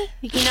could be,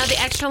 the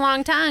extra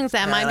long tongues.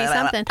 That might be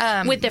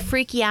something. With the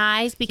freaky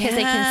eyes because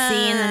they can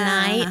see in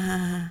the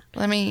night.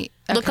 Let me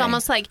Look okay.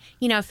 almost like,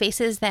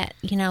 faces that,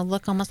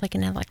 look almost like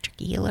an electric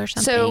eel or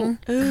So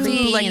something.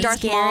 Ooh, like and Darth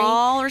scary.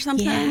 Maul or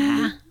something.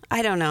 Yeah.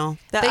 I don't know.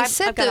 They I've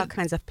said got the- all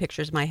kinds of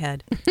pictures in my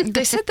head.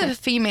 They said the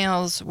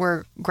females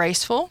were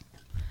graceful,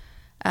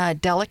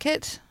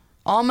 delicate,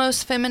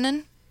 almost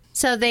feminine.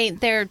 So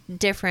they're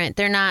different.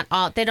 They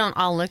don't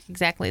all look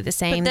exactly the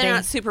same. But they're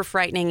not super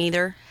frightening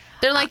either.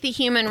 They're like the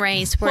human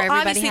race where Well,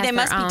 everybody obviously has they their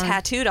must own. be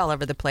tattooed all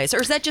over the place.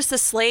 Or is that just the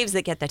slaves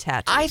that get the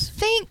tattoos? I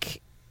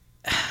think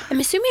I'm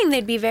assuming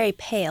they'd be very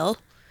pale.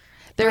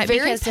 they're Right, very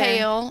because they're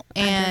pale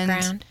and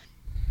underground.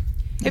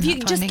 If you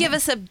not just finding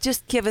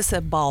give us a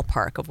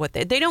ballpark of what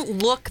they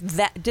don't look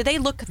that. Do they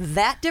look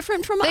that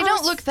different from us? they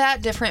don't look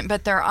that different,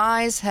 but their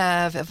eyes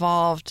have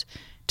evolved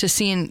to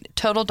see in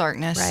total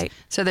darkness. Right.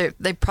 So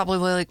they probably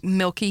look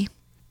milky.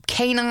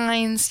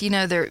 Canines,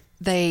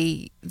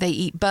 they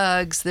eat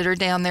bugs that are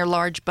down there,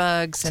 large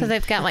bugs. So and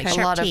they've got like a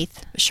sharp lot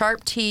teeth. of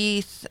sharp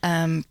teeth,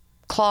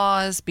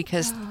 claws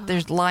because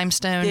there's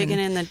limestone Digging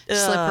and in the-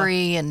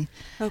 slippery and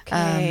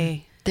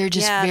Okay. they're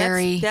just yeah,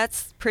 very.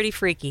 That's pretty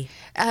freaky.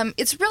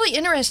 It's really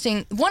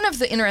interesting. One of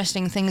the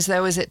interesting things,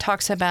 though, is it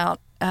talks about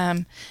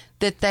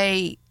that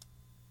they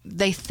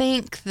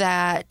think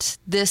that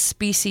this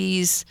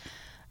species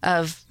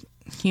of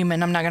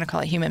human, I'm not going to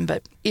call it human,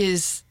 but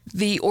is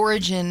the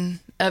origin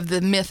of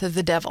the myth of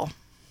the devil.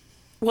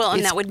 Well, and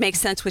It's- that would make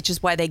sense, which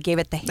is why they gave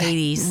it the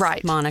Hades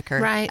Right. moniker.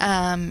 Right.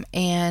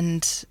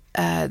 And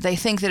they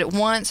think that it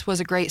once was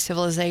a great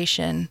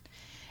civilization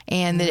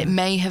and that it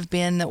may have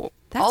been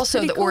That's also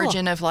pretty the cool.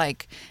 origin of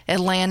like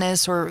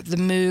Atlantis or the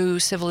Mu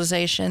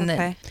civilization. Okay.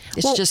 That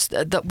it's Well, just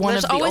one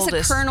There's of the always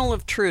oldest. a kernel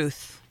of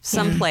truth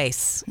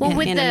someplace Well,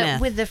 in a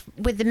myth.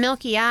 with the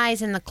milky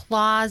eyes and the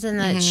claws and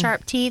the Mm-hmm.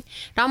 sharp teeth,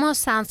 it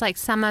almost sounds like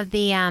some of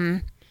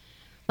the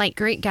like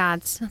Greek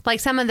gods, like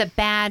some of the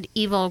bad,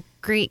 evil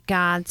Greek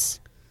gods.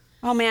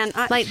 Oh man,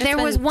 Like there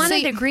was one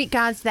See- of the Greek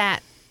gods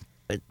that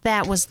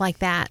was like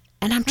that.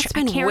 And It's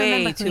been I can't way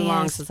remember who too he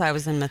long is. since I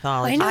was in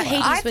mythology. I know I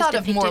Hades was thought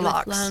of depicted with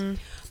Morlocks. long.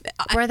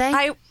 Were they?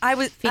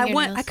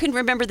 I couldn't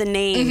remember the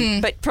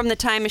name, but from the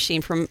Time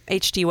Machine from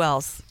H.G.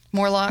 Wells.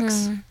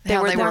 Morlocks. They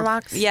How were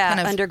Morlocks? Yeah, kind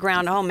of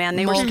underground. Oh man,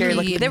 they were scary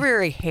looking. moldy. They were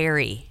very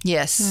hairy.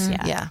 Yes.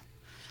 Yeah. Yeah.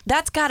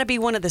 That's got to be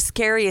one of the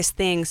scariest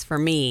things for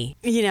me.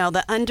 You know,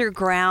 the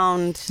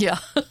underground Yeah.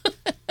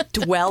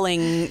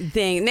 dwelling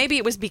thing. Maybe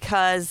it was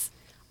because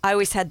I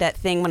always had that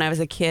thing when I was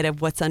a kid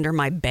of what's under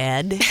my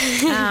bed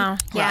Oh,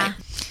 yeah.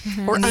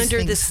 or And these under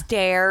the things-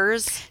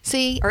 stairs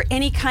See, or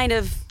any kind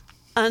of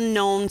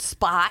unknown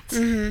spot.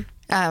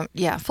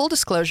 yeah, full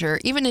disclosure,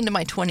 even into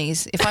my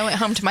 20s, if I went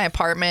home to my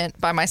apartment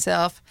by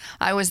myself,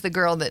 I was the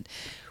girl that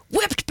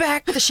whipped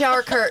back the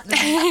shower curtain.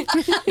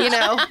 You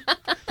know,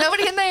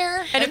 nobody in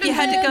there. And if you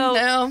had to go,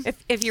 No.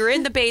 if you were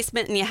in the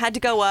basement and you had to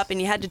go up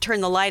and you had to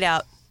turn the light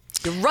out,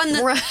 you run the,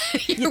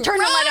 you turn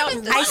the light out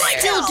and I run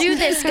still do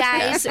this,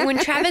 guys. When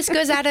Travis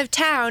goes out of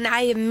town,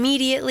 I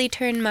immediately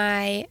turn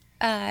my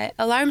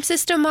alarm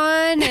system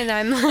on, and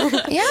I'm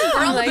Yeah.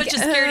 We're all like, a bunch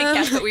of scaredy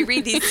cats, but we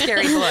read these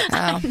scary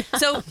books.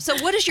 So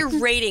what is your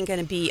rating going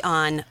to be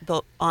on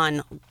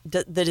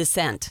the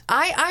Descent?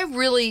 I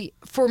really,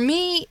 for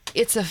me,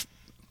 it's a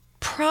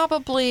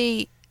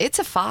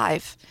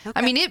 5.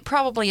 I mean, it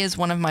probably is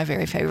one of my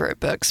very favorite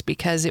books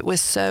because it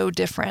was so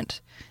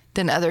different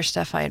than other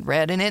stuff I had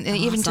read. And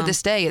even to Awesome.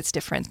 this day, it's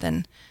different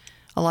than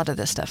a lot of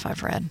the stuff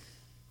I've read.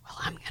 Well,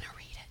 I'm going to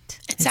read it.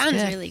 it sounds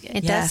good. really good.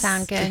 It does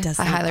sound good. It does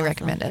I sound highly awesome.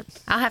 recommend it.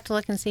 I'll have to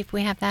look and see if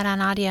we have that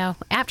on audio.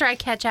 After I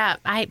catch up,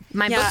 my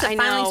Yeah, books have I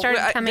finally know. started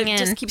coming It in.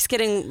 just keeps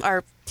getting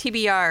our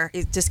TBR.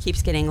 It just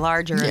keeps getting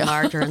larger and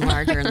larger and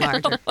larger and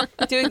larger.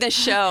 Doing this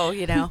show,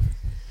 you know.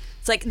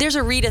 It's like there's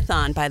a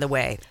readathon, by the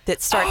way,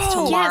 that starts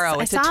tomorrow. yes,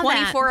 I It's a saw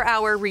that.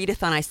 24-hour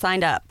readathon. I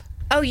signed up.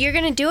 Oh, you're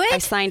gonna do I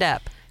it? signed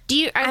up. Do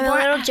you? I'm a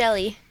little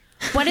jelly.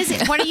 What is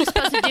it? What are you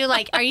supposed to do?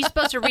 Like, are you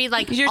supposed to read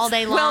like all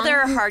day long? Well, there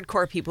are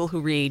hardcore people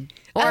who read.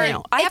 Or You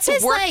know, I it have to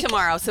says, work like-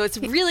 tomorrow, so it's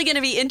really going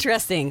to be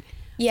interesting.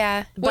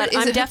 Yeah. But is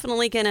I'm it?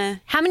 definitely going to.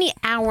 How many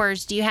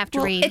hours do you have to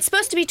Well, read? it's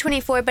supposed to be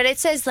 24, but it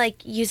says like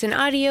use an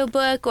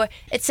audiobook, or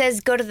it says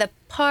go to the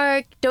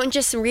park. Don't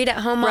just read at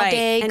home all Right,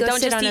 day. and go don't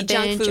sit just on a eat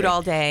junk bench food or-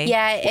 all day.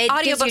 Yeah, it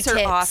gives you Audiobooks are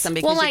tips. awesome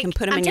because well, you like can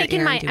put them I'm in your taking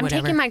ear my and do I'm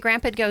whatever. taking my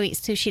grandpa to go eat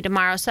sushi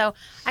tomorrow, so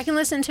I can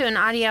listen to an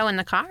audio in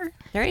the car.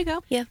 There you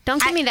go. Yeah.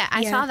 Don't give me that.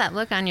 I yeah. saw that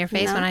look on your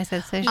face No. when I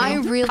said sushi.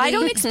 I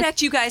don't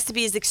expect you guys to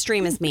be as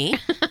extreme as me.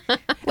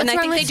 And I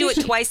wrong think they with do it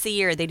sushi? twice a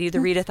year. They do the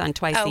readathon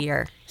twice Oh. a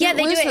year. Yeah,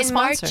 they Who's do the it in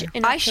March. sponsor?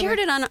 and I October. shared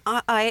it on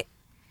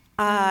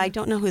I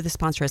don't know who the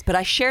sponsor is, but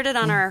I shared it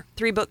on our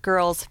 3 Book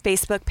Girls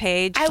Facebook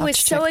page. I was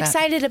to so check that.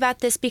 excited about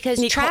this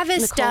because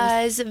Travis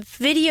does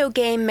video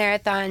game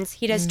marathons.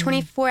 He does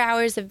 24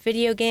 hours of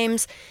video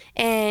games,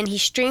 and he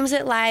streams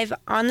it live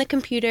on the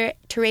computer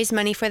to raise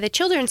money for the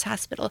Children's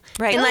Hospital.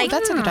 Right. And Oh, like,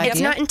 that's a good It's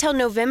idea. not until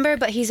November,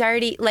 but he's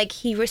already like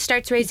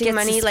starts raising Gets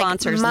money the like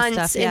sponsors and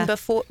months stuff, yeah. in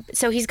before.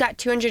 So he's got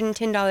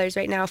 $210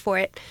 right now for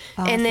it.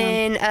 And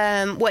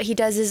then what he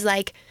does is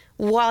like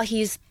while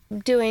he's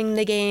doing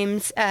the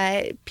games,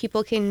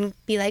 people can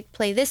be like,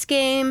 play this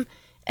game,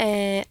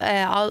 and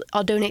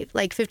I'll donate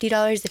like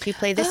 $50 if you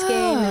play this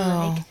game,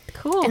 and like,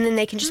 Cool. and then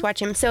they can just watch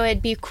him. So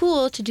it'd be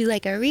cool to do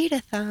like a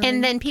readathon.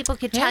 and then people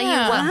could tell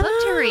Yeah. you what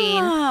book to read.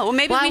 Ah, well,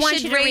 maybe Well, I we want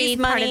should you to raise read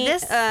part of money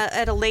this.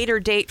 at a later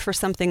date for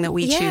something that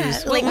we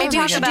choose. like maybe we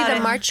talk should do about the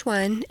it. March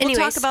one. We'll Anyways,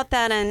 talk about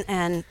that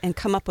and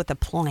come up with a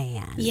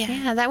plan.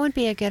 Yeah, that would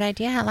be a good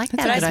idea. I like that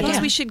But I good suppose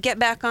idea. we should get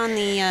back on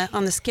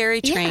the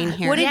scary train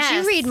here. What did Yes.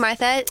 you read,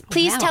 Martha?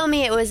 Please Wow. tell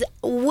me it was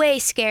way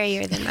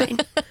scarier than mine.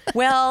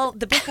 Well,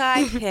 the book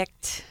I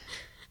picked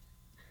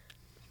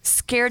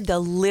scared the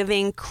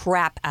living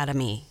crap out of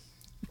me.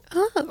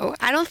 Oh,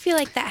 I don't feel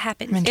like that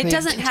happened. It Intrigued.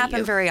 doesn't to happen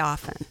you. very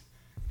often.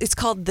 It's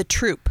called The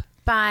Troop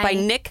By-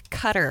 Nick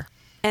Cutter.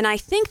 And I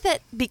think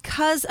that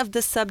because of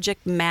the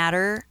subject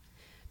matter,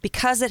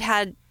 because it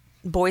had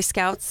Boy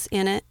Scouts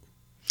in it.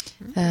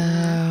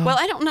 Well,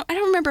 I don't know. I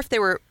don't remember if they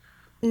were.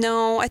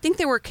 No, I think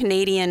they were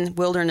Canadian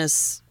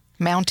wilderness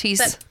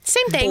Mounties.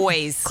 Same thing.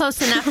 boys.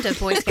 Close enough to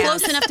Boy Scouts.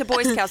 Close enough to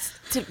Boy Scouts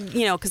to,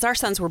 because our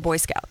sons were Boy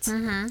Scouts.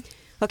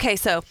 Okay,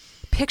 so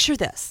picture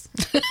this.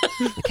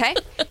 Okay?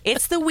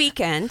 It's the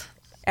weekend.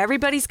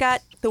 Everybody's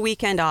got the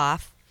weekend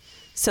off.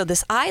 So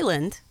this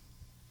island,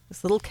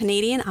 this little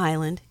Canadian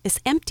island, is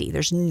empty.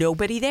 There's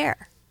nobody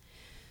there.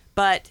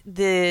 But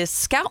the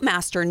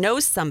scoutmaster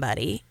knows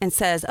somebody and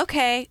says,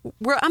 okay,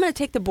 I'm going to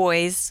take the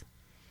boys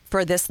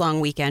for this long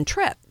weekend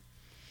trip.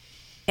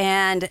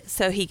 And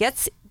so he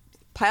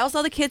piles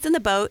all the kids in the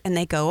boat and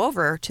they go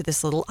over to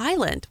this little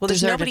island. Well,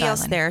 there's Deserted nobody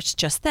else island. there. It's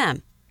just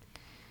them.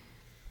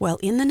 Well,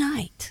 in the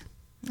night,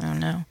 Oh,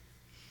 no.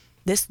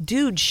 this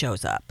dude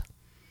shows up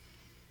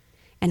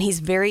and he's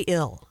very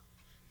ill.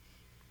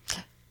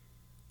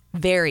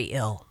 Very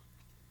ill.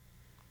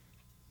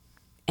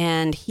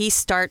 And he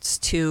starts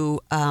to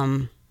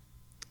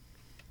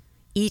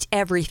eat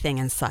everything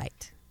in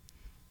sight.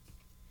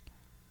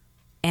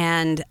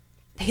 And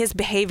his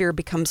behavior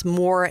becomes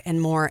more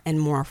and more and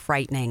more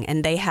frightening.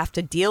 And they have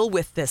to deal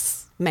with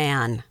this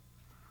man.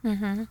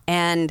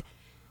 And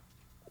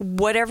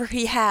whatever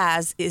he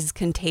has is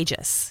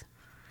contagious.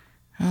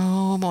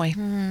 Oh boy.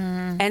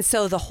 And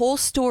so the whole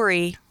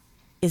story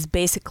is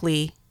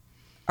basically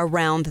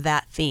around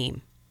that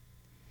theme.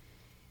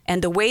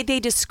 And the way they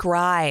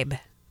describe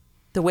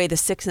the way the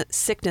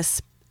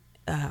sickness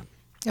moves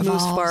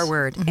Evolves.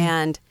 forward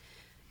and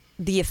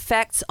the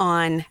effects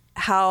on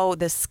how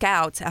the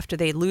scouts, after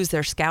they lose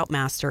their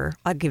scoutmaster,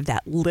 I'll give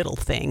that little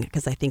thing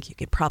because I think you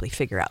could probably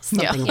figure out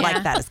something Yeah.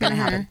 like that is going to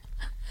happen.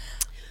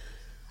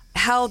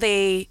 How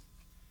they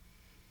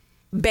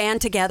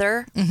band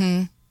together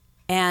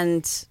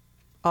and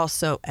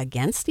also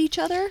against each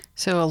other.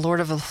 So a Lord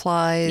of the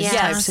Flies Yeah,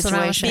 type that's what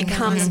I was situation. thinking.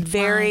 Becomes Mhm.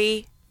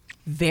 very,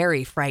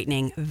 very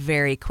frightening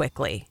very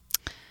quickly.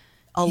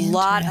 A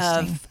lot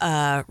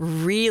of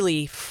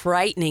really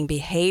frightening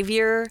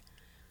behavior,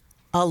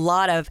 a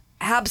lot of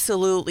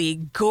absolutely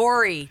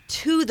gory,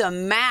 to the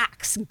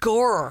max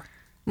gore.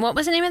 What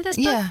was the name of this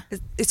book? Yeah.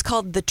 It's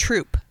called The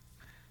Troop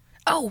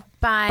Oh,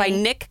 by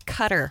Nick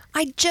Cutter.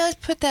 I just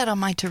put that on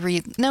my to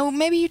read. No,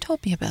 maybe you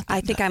told me about that. I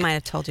think I might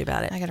have told you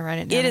about it. I gotta write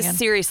it down It is again.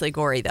 seriously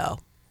gory, though.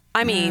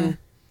 I mean,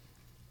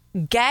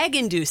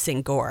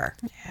 gag-inducing gore.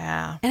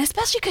 Yeah. And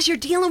especially because you're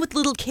dealing with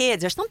little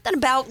kids. There's something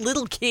about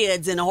little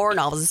kids in horror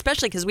novels,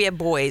 especially because we have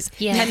boys.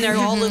 Yeah. And they're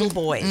all little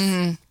boys.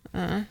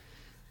 I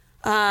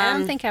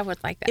don't think I would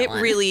like that It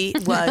one. really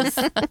was.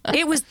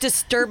 It was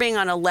disturbing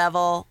on a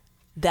level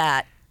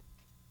that...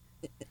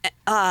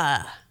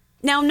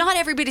 now, not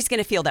everybody's going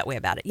to feel that way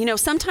about it. You know,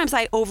 sometimes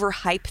I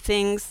overhype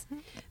things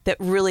that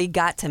really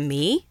got to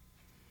me.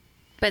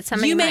 But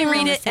somebody You may might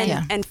read feel it the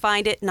same. and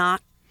find it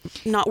not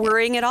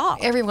worrying at all.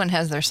 Everyone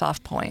has their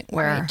soft point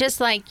where Right. Just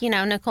like,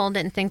 Nicole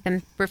didn't think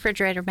the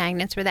refrigerator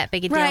magnets were that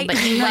big a deal, Right.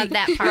 but you love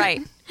that part.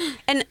 Right.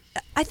 And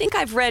I think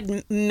I've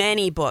read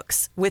many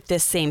books with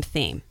this same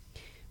theme,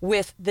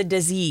 with the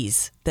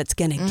disease that's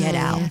going to get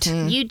out.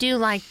 You do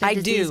like the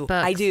disease books.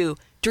 I do.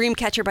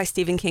 Dreamcatcher by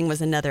Stephen King was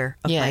another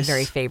of my Yes.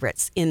 very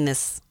favorites in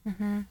this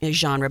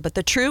genre. But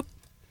The Troop,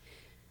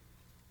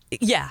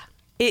 yeah,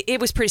 it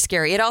was pretty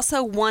scary. It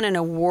also won an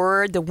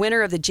award, the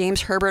winner of the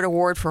James Herbert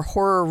Award for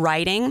Horror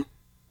Writing.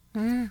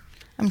 I'm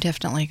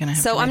definitely going to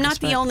have So to read I'm this not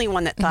the book. only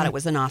one that thought it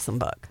was an awesome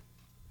book.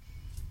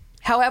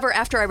 However,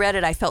 after I read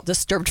it, I felt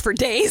disturbed for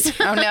days.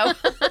 Oh, no.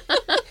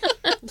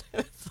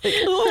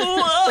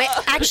 Wait,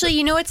 actually,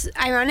 you know what's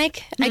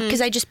ironic?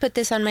 Because I just put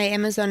this on my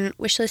Amazon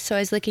wish list, so I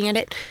was looking at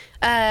it.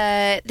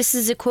 This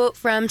is a quote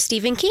from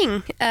Stephen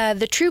King.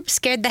 The Troop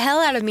scared the hell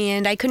out of me,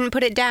 and I couldn't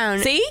put it down.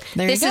 See?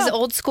 There you This is go.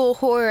 old school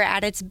horror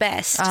at its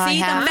best. I See,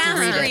 the have to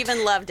read master it.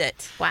 even loved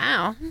it.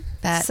 Wow.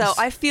 So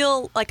I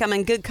feel like I'm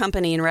in good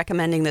company in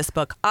recommending this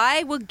book.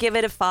 I will give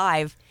it a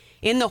 5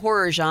 in the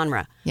horror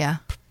genre. Yeah.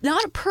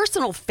 Not a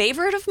personal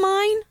favorite of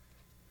mine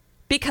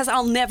because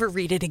I'll never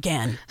read it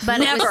again.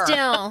 But it was never.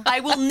 still- I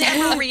will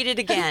never read it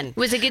again. It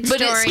was a good But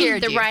it story.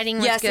 scared The you. writing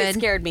was Yes, good. it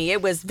scared me.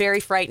 It was very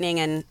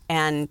frightening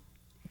and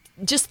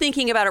just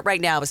thinking about it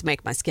right now was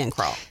make my skin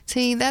crawl.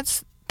 See,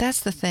 that's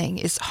the thing.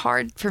 It's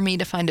hard for me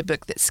to find a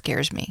book that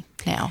scares me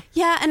now.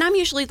 Yeah, and I'm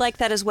usually like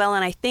that as well.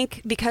 And I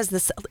think because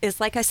this is,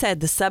 like I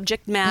said, the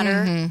subject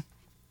matter,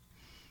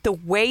 the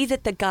way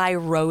that the guy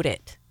wrote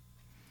it,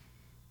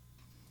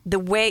 the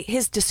way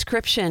his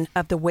description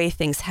of the way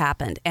things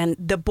happened, and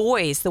the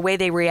boys, the way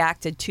they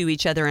reacted to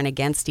each other and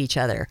against each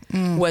other,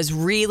 was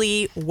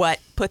really what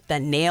put the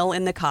nail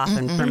in the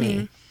coffin for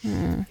me.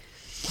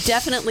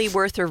 Definitely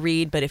worth a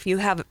read, but if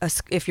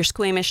you're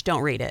squeamish,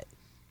 don't read it.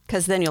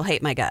 Because then you'll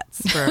hate my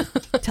guts for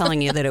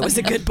telling you that it was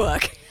a good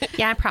book.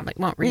 Yeah, I probably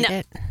won't read No.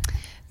 it.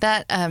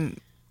 That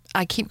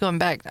I keep going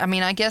back. I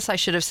mean, I guess I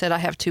should have said I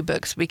have 2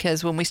 books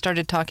because when we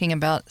started talking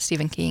about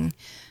Stephen King,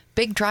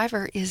 Big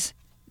Driver is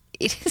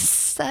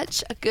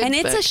such a good And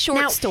it's book. a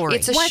short Now, story.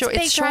 It's a What's short.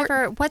 Big It's short.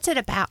 Driver? What's it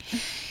about?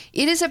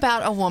 It is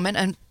about a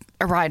woman,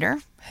 a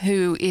writer,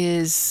 who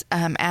is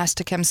asked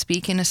to come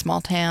speak in a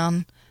small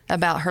town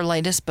about her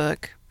latest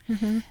book.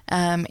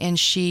 And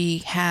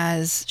she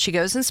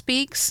goes and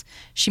speaks.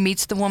 She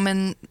meets the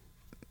woman,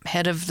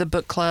 head of the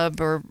book club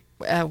or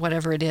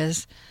whatever it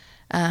is,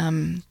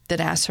 that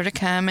asked her to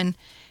come. And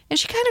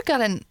she kind of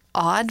got an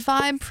odd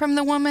vibe from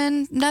the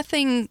woman.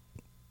 Nothing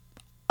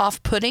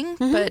off-putting,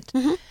 but...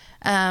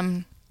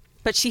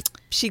 But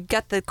she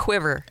got the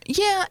quiver.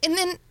 Yeah, and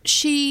then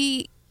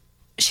she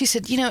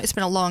said, it's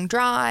been a long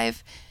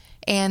drive,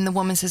 and the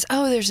woman says,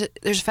 "Oh, there's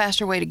a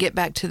faster way to get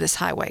back to this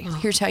highway.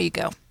 Here's how you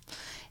go."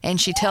 And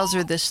she tells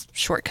her this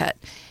shortcut,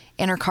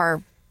 and her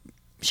car,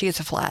 she gets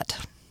a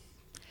flat.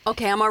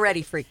 Okay, I'm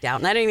already freaked out,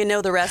 and I don't even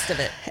know the rest of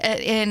it.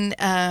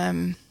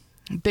 And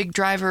Big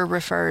Driver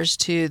refers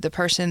to the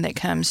person that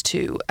comes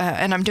to,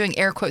 and I'm doing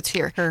air quotes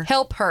here,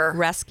 help her.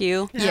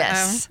 Rescue.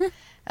 Yes.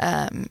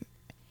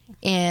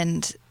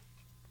 And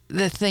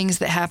the things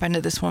that happen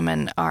to this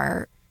woman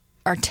are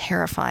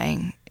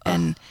terrifying.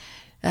 And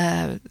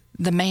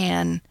the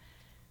man,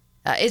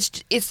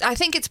 it's. I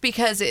think it's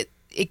because it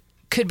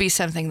could be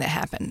something that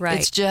happened. Right.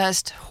 It's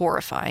just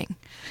horrifying.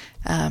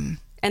 And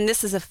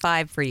this is a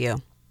 5 for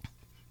you.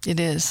 It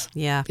is.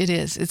 Yeah. It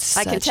is. It's.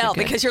 I can such a tell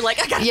good- because you're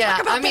like, I gotta Yeah,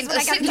 talk about I mean, this. and I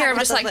gotta sitting talk here, I'm about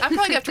just like, this. I'm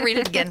probably gonna have to read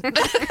it again.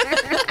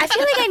 I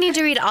feel like I need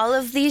to read all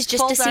of these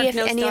just Full to see Dark, if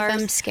No any Stars. of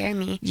them scare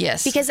me.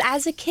 Yes. Because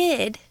as a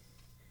kid,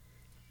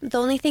 the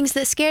only things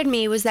that scared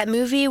me was that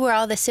movie where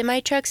all the semi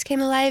trucks came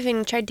alive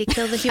and tried to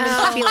kill the human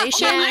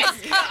population.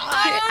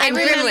 I And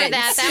remember Gremlins.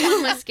 that. That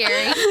one was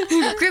scary.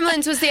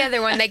 Gremlins was the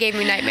other one that gave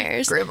me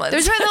nightmares. Gremlins.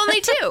 Those were the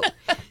only two.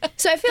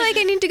 So I feel like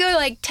I need to go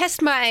like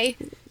test my,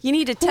 You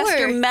need to test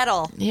your Horror.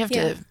 metal. You have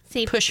to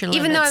See, push your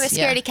limits. even though I'm a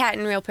yeah. scaredy cat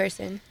in real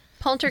person.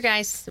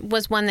 Poltergeist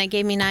was one that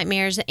gave me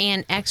nightmares,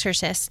 and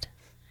Exorcist.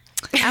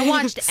 I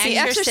watched The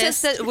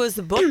Exorcist that was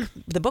the book.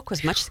 The book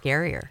was much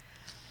scarier.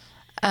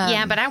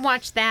 Yeah, but I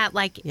watched that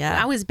like Yeah.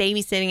 I was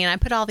babysitting and I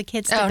put all the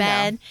kids to Oh, no.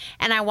 bed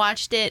and I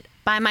watched it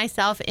by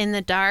myself in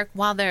the dark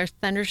while there's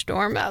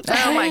thunderstorm outside.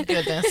 Oh my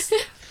goodness.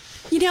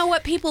 You know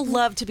what? People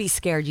love to be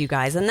scared, you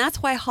guys, and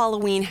that's why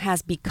Halloween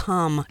has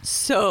become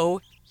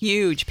so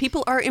huge.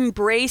 People are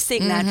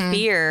embracing that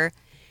fear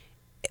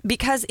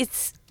because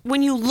it's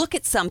when you look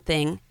at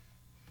something,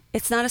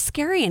 it's not as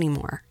scary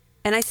anymore.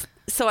 And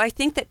so I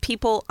think that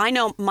people, I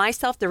know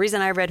myself, the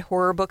reason I read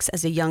horror books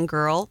as a young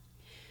girl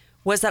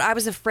was that I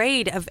was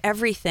afraid of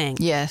everything.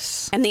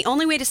 Yes. And the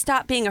only way to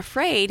stop being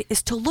afraid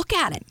is to look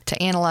at it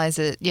To analyze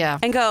it, yeah.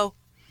 and go,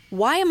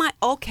 why am I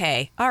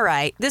okay? All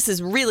right, this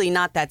is really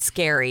not that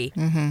scary.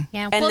 Yeah,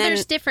 And well, then-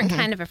 there's different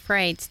kind of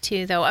afraids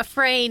too, though.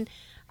 Afraid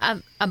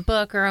of a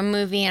book or a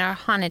movie or a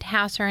haunted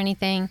house or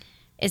anything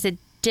is a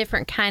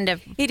different kind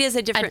of It is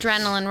a different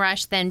adrenaline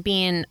rush than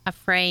being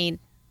afraid,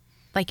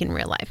 like in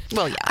real life.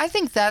 Well, yeah. I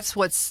think that's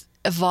what's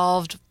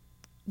evolved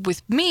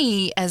with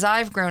me as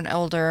I've grown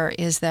older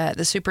is that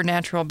the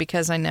supernatural,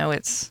 because I know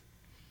it's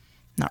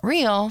not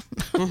real,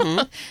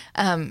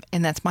 and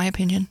that's my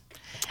opinion.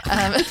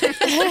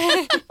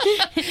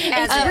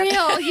 It's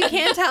real. You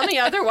can't tell me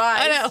otherwise.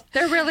 I know.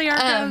 There really are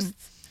ghosts.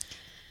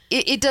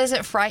 It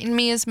doesn't frighten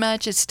me as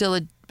much. It's still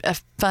a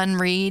fun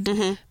read,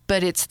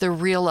 but it's the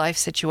real life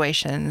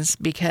situations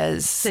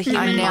because The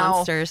human I'm now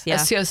monsters, yeah.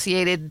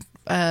 associated.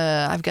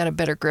 I've got a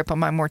better grip on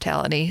my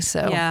mortality.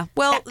 So Yeah.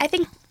 Well, I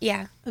think,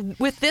 yeah.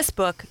 with this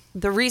book,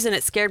 the reason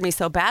it scared me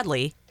so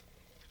badly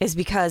is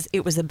because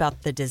it was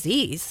about the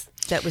disease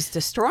that was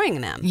destroying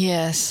them.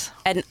 yes,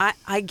 And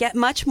I get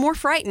much more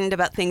frightened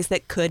about things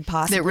that could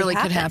possibly that really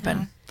could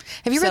happen.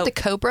 Have you So- read the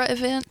Cobra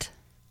Event?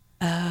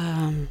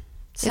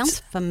 Sounds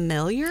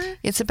familiar.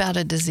 It's about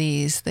a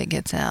disease that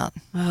gets out.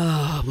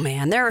 Oh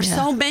man, there are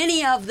so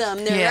many of them.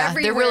 They're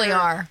everywhere. there really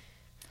are.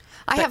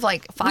 I have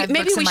like five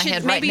Maybe books we in my should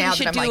head right maybe now we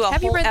should that I'm do like, a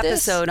have you whole read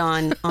this? episode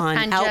on On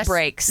just-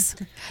 outbreaks.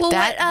 Well,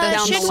 That what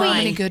down should the so line.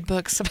 many good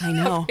books. I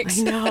know.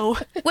 I know.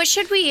 What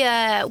should we?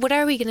 What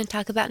are we going to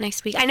talk about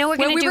next week? I know we're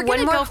Well, going we to were do going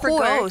one to more go for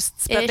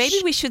ghosts, but maybe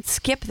we should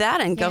skip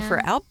that and go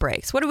for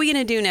outbreaks. What are we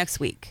going to do next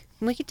week?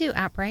 We could do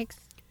outbreaks.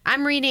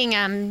 I'm reading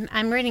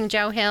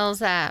Joe Hill's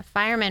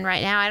Fireman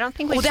right now. I don't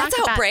think we've Oh, that's talked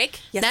about Outbreak.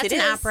 Yes, that's it an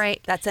is.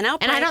 outbreak. That's an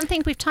outbreak. And I don't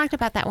think we've talked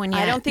about that one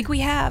yet. I don't think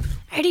we have.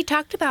 I already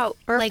talked about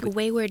Or if like we-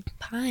 Wayward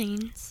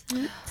Pines.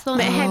 But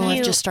have I've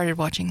you? just started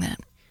watching that.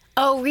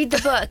 Oh, read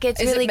the book.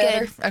 It's Is it really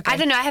better? good. Okay. I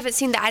don't know. I haven't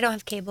seen that. I don't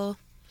have cable.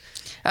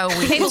 Oh,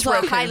 Cable's it's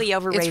Roku. highly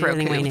overrated It's Roku.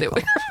 anyway,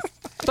 Nicole.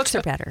 Books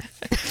are better.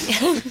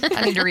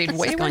 I need to read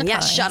way more. Yeah,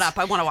 shut up.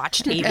 I want to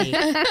watch TV.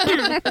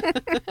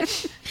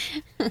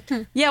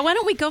 Yeah, why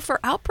don't we go for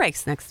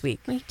outbreaks next week?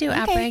 We could do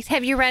outbreaks.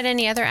 Have you read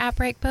any other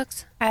outbreak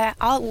books?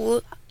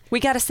 I'll. We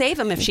got to save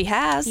them if she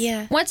has.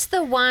 Yeah. What's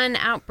the one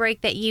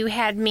outbreak that you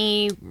had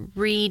me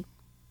read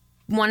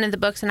one of the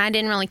books and I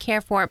didn't really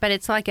care for it, but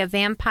it's like a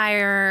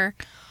vampire.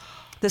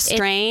 The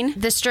Strain.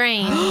 The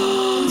Strain.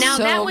 Now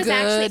So that was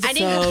actually I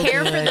didn't So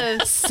care good. for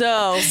the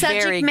So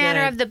subject very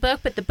matter good. of the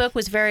book, but the book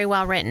was very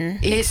well written.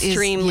 It is-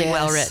 Extremely yes.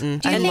 well written.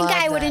 Do you think love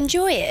I would that.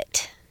 enjoy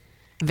it?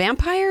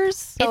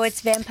 Vampires. Oh, it's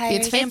vampires.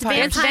 It's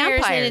vampires. It's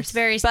vampires and it's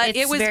very but it's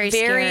it was very,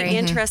 very scary.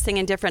 interesting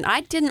and different.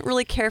 I didn't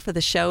really care for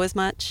the show as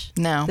much.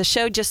 No. The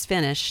show just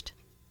finished.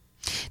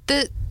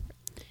 The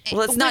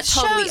Well, it's not with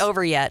totally shows-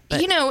 over yet.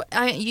 But You know,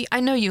 I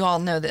know you all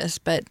know this,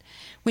 but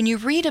when you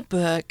read a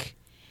book,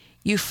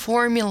 you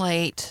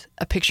formulate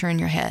a picture in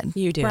your head.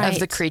 You do. of Right.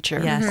 the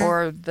creature Yes.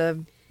 or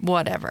the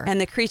whatever.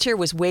 and the creature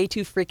was way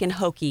too freaking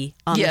hokey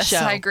on yes, the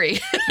show. I agree.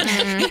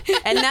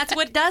 And that's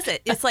what does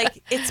it. It's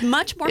like it's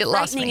much more It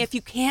lost frightening me. if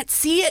you can't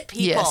see it,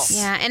 people. Yes.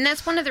 Yeah, and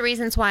that's one of the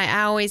reasons why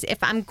I always, if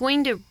I'm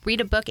going to read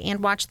a book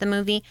and watch the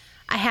movie,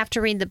 I have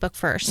to read the book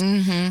first.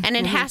 And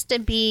it has to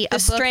be a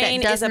The book Strain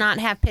that does is a- not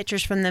have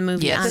pictures from the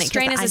movie Yes. on The it. 'cause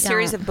Strain is I a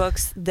series don't. of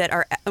books that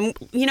are.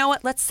 You know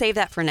what? Let's save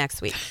that for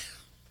next week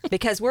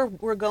because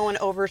we're going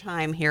over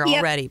time here Yep.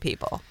 already,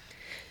 people.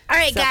 All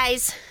right,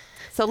 guys.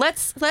 So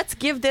let's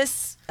give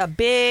this a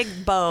big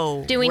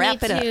bow. Do we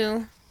Wrap need it up.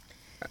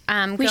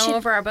 to We go should-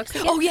 over our books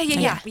again? Oh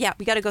yeah.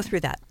 We got to go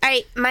through that. All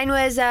right, mine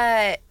was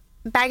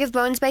Bag of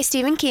Bones by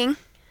Stephen King.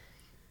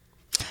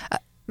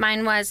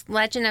 Mine was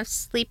Legend of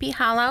Sleepy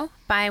Hollow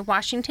by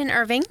Washington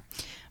Irving.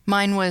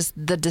 Mine was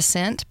The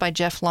Descent by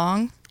Jeff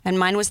Long. And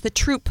mine was The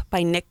Troop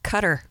by Nick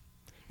Cutter.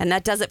 And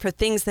that does it for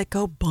things that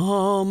go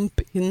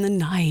bump in the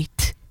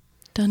night.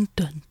 Dun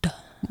dun dun.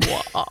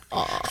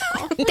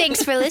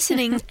 Thanks for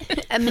listening.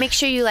 Make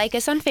sure you like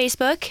us on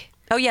Facebook.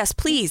 Oh, yes,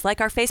 please like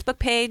our Facebook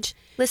page.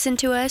 Listen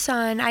to us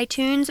on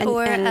iTunes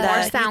or you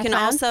SoundCloud. can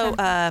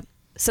also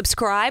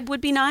subscribe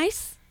would be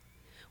nice.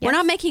 We're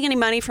not making any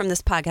money from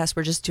this podcast.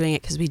 We're just doing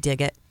it because we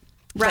dig it.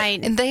 Right.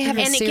 And they have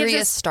a it gives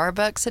serious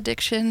Starbucks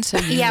addiction. So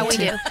yeah, we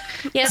do.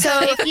 Yeah, so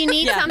if you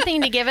need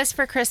something to give us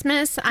for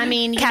Christmas, I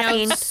mean,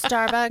 Caffeine.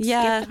 Starbucks,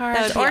 Yeah, gift that cards,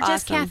 would be or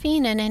just awesome.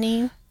 caffeine in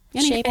any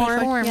shape or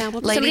form. Yeah,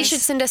 we'll Somebody should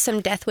send us some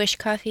Death Wish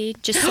coffee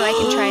just so I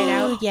can try it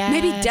out. Yes.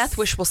 Maybe Death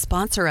Wish will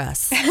sponsor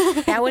us.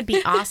 That would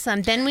be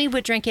awesome. Then we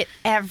would drink it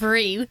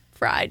every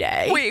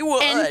Friday. We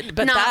would, and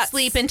but not that's-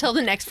 sleep until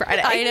the next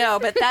Friday. I know,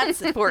 but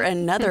that's for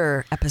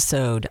another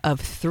episode of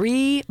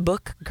 3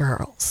 Book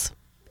Girls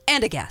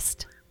and a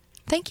guest.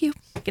 Thank you.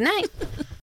 Good night.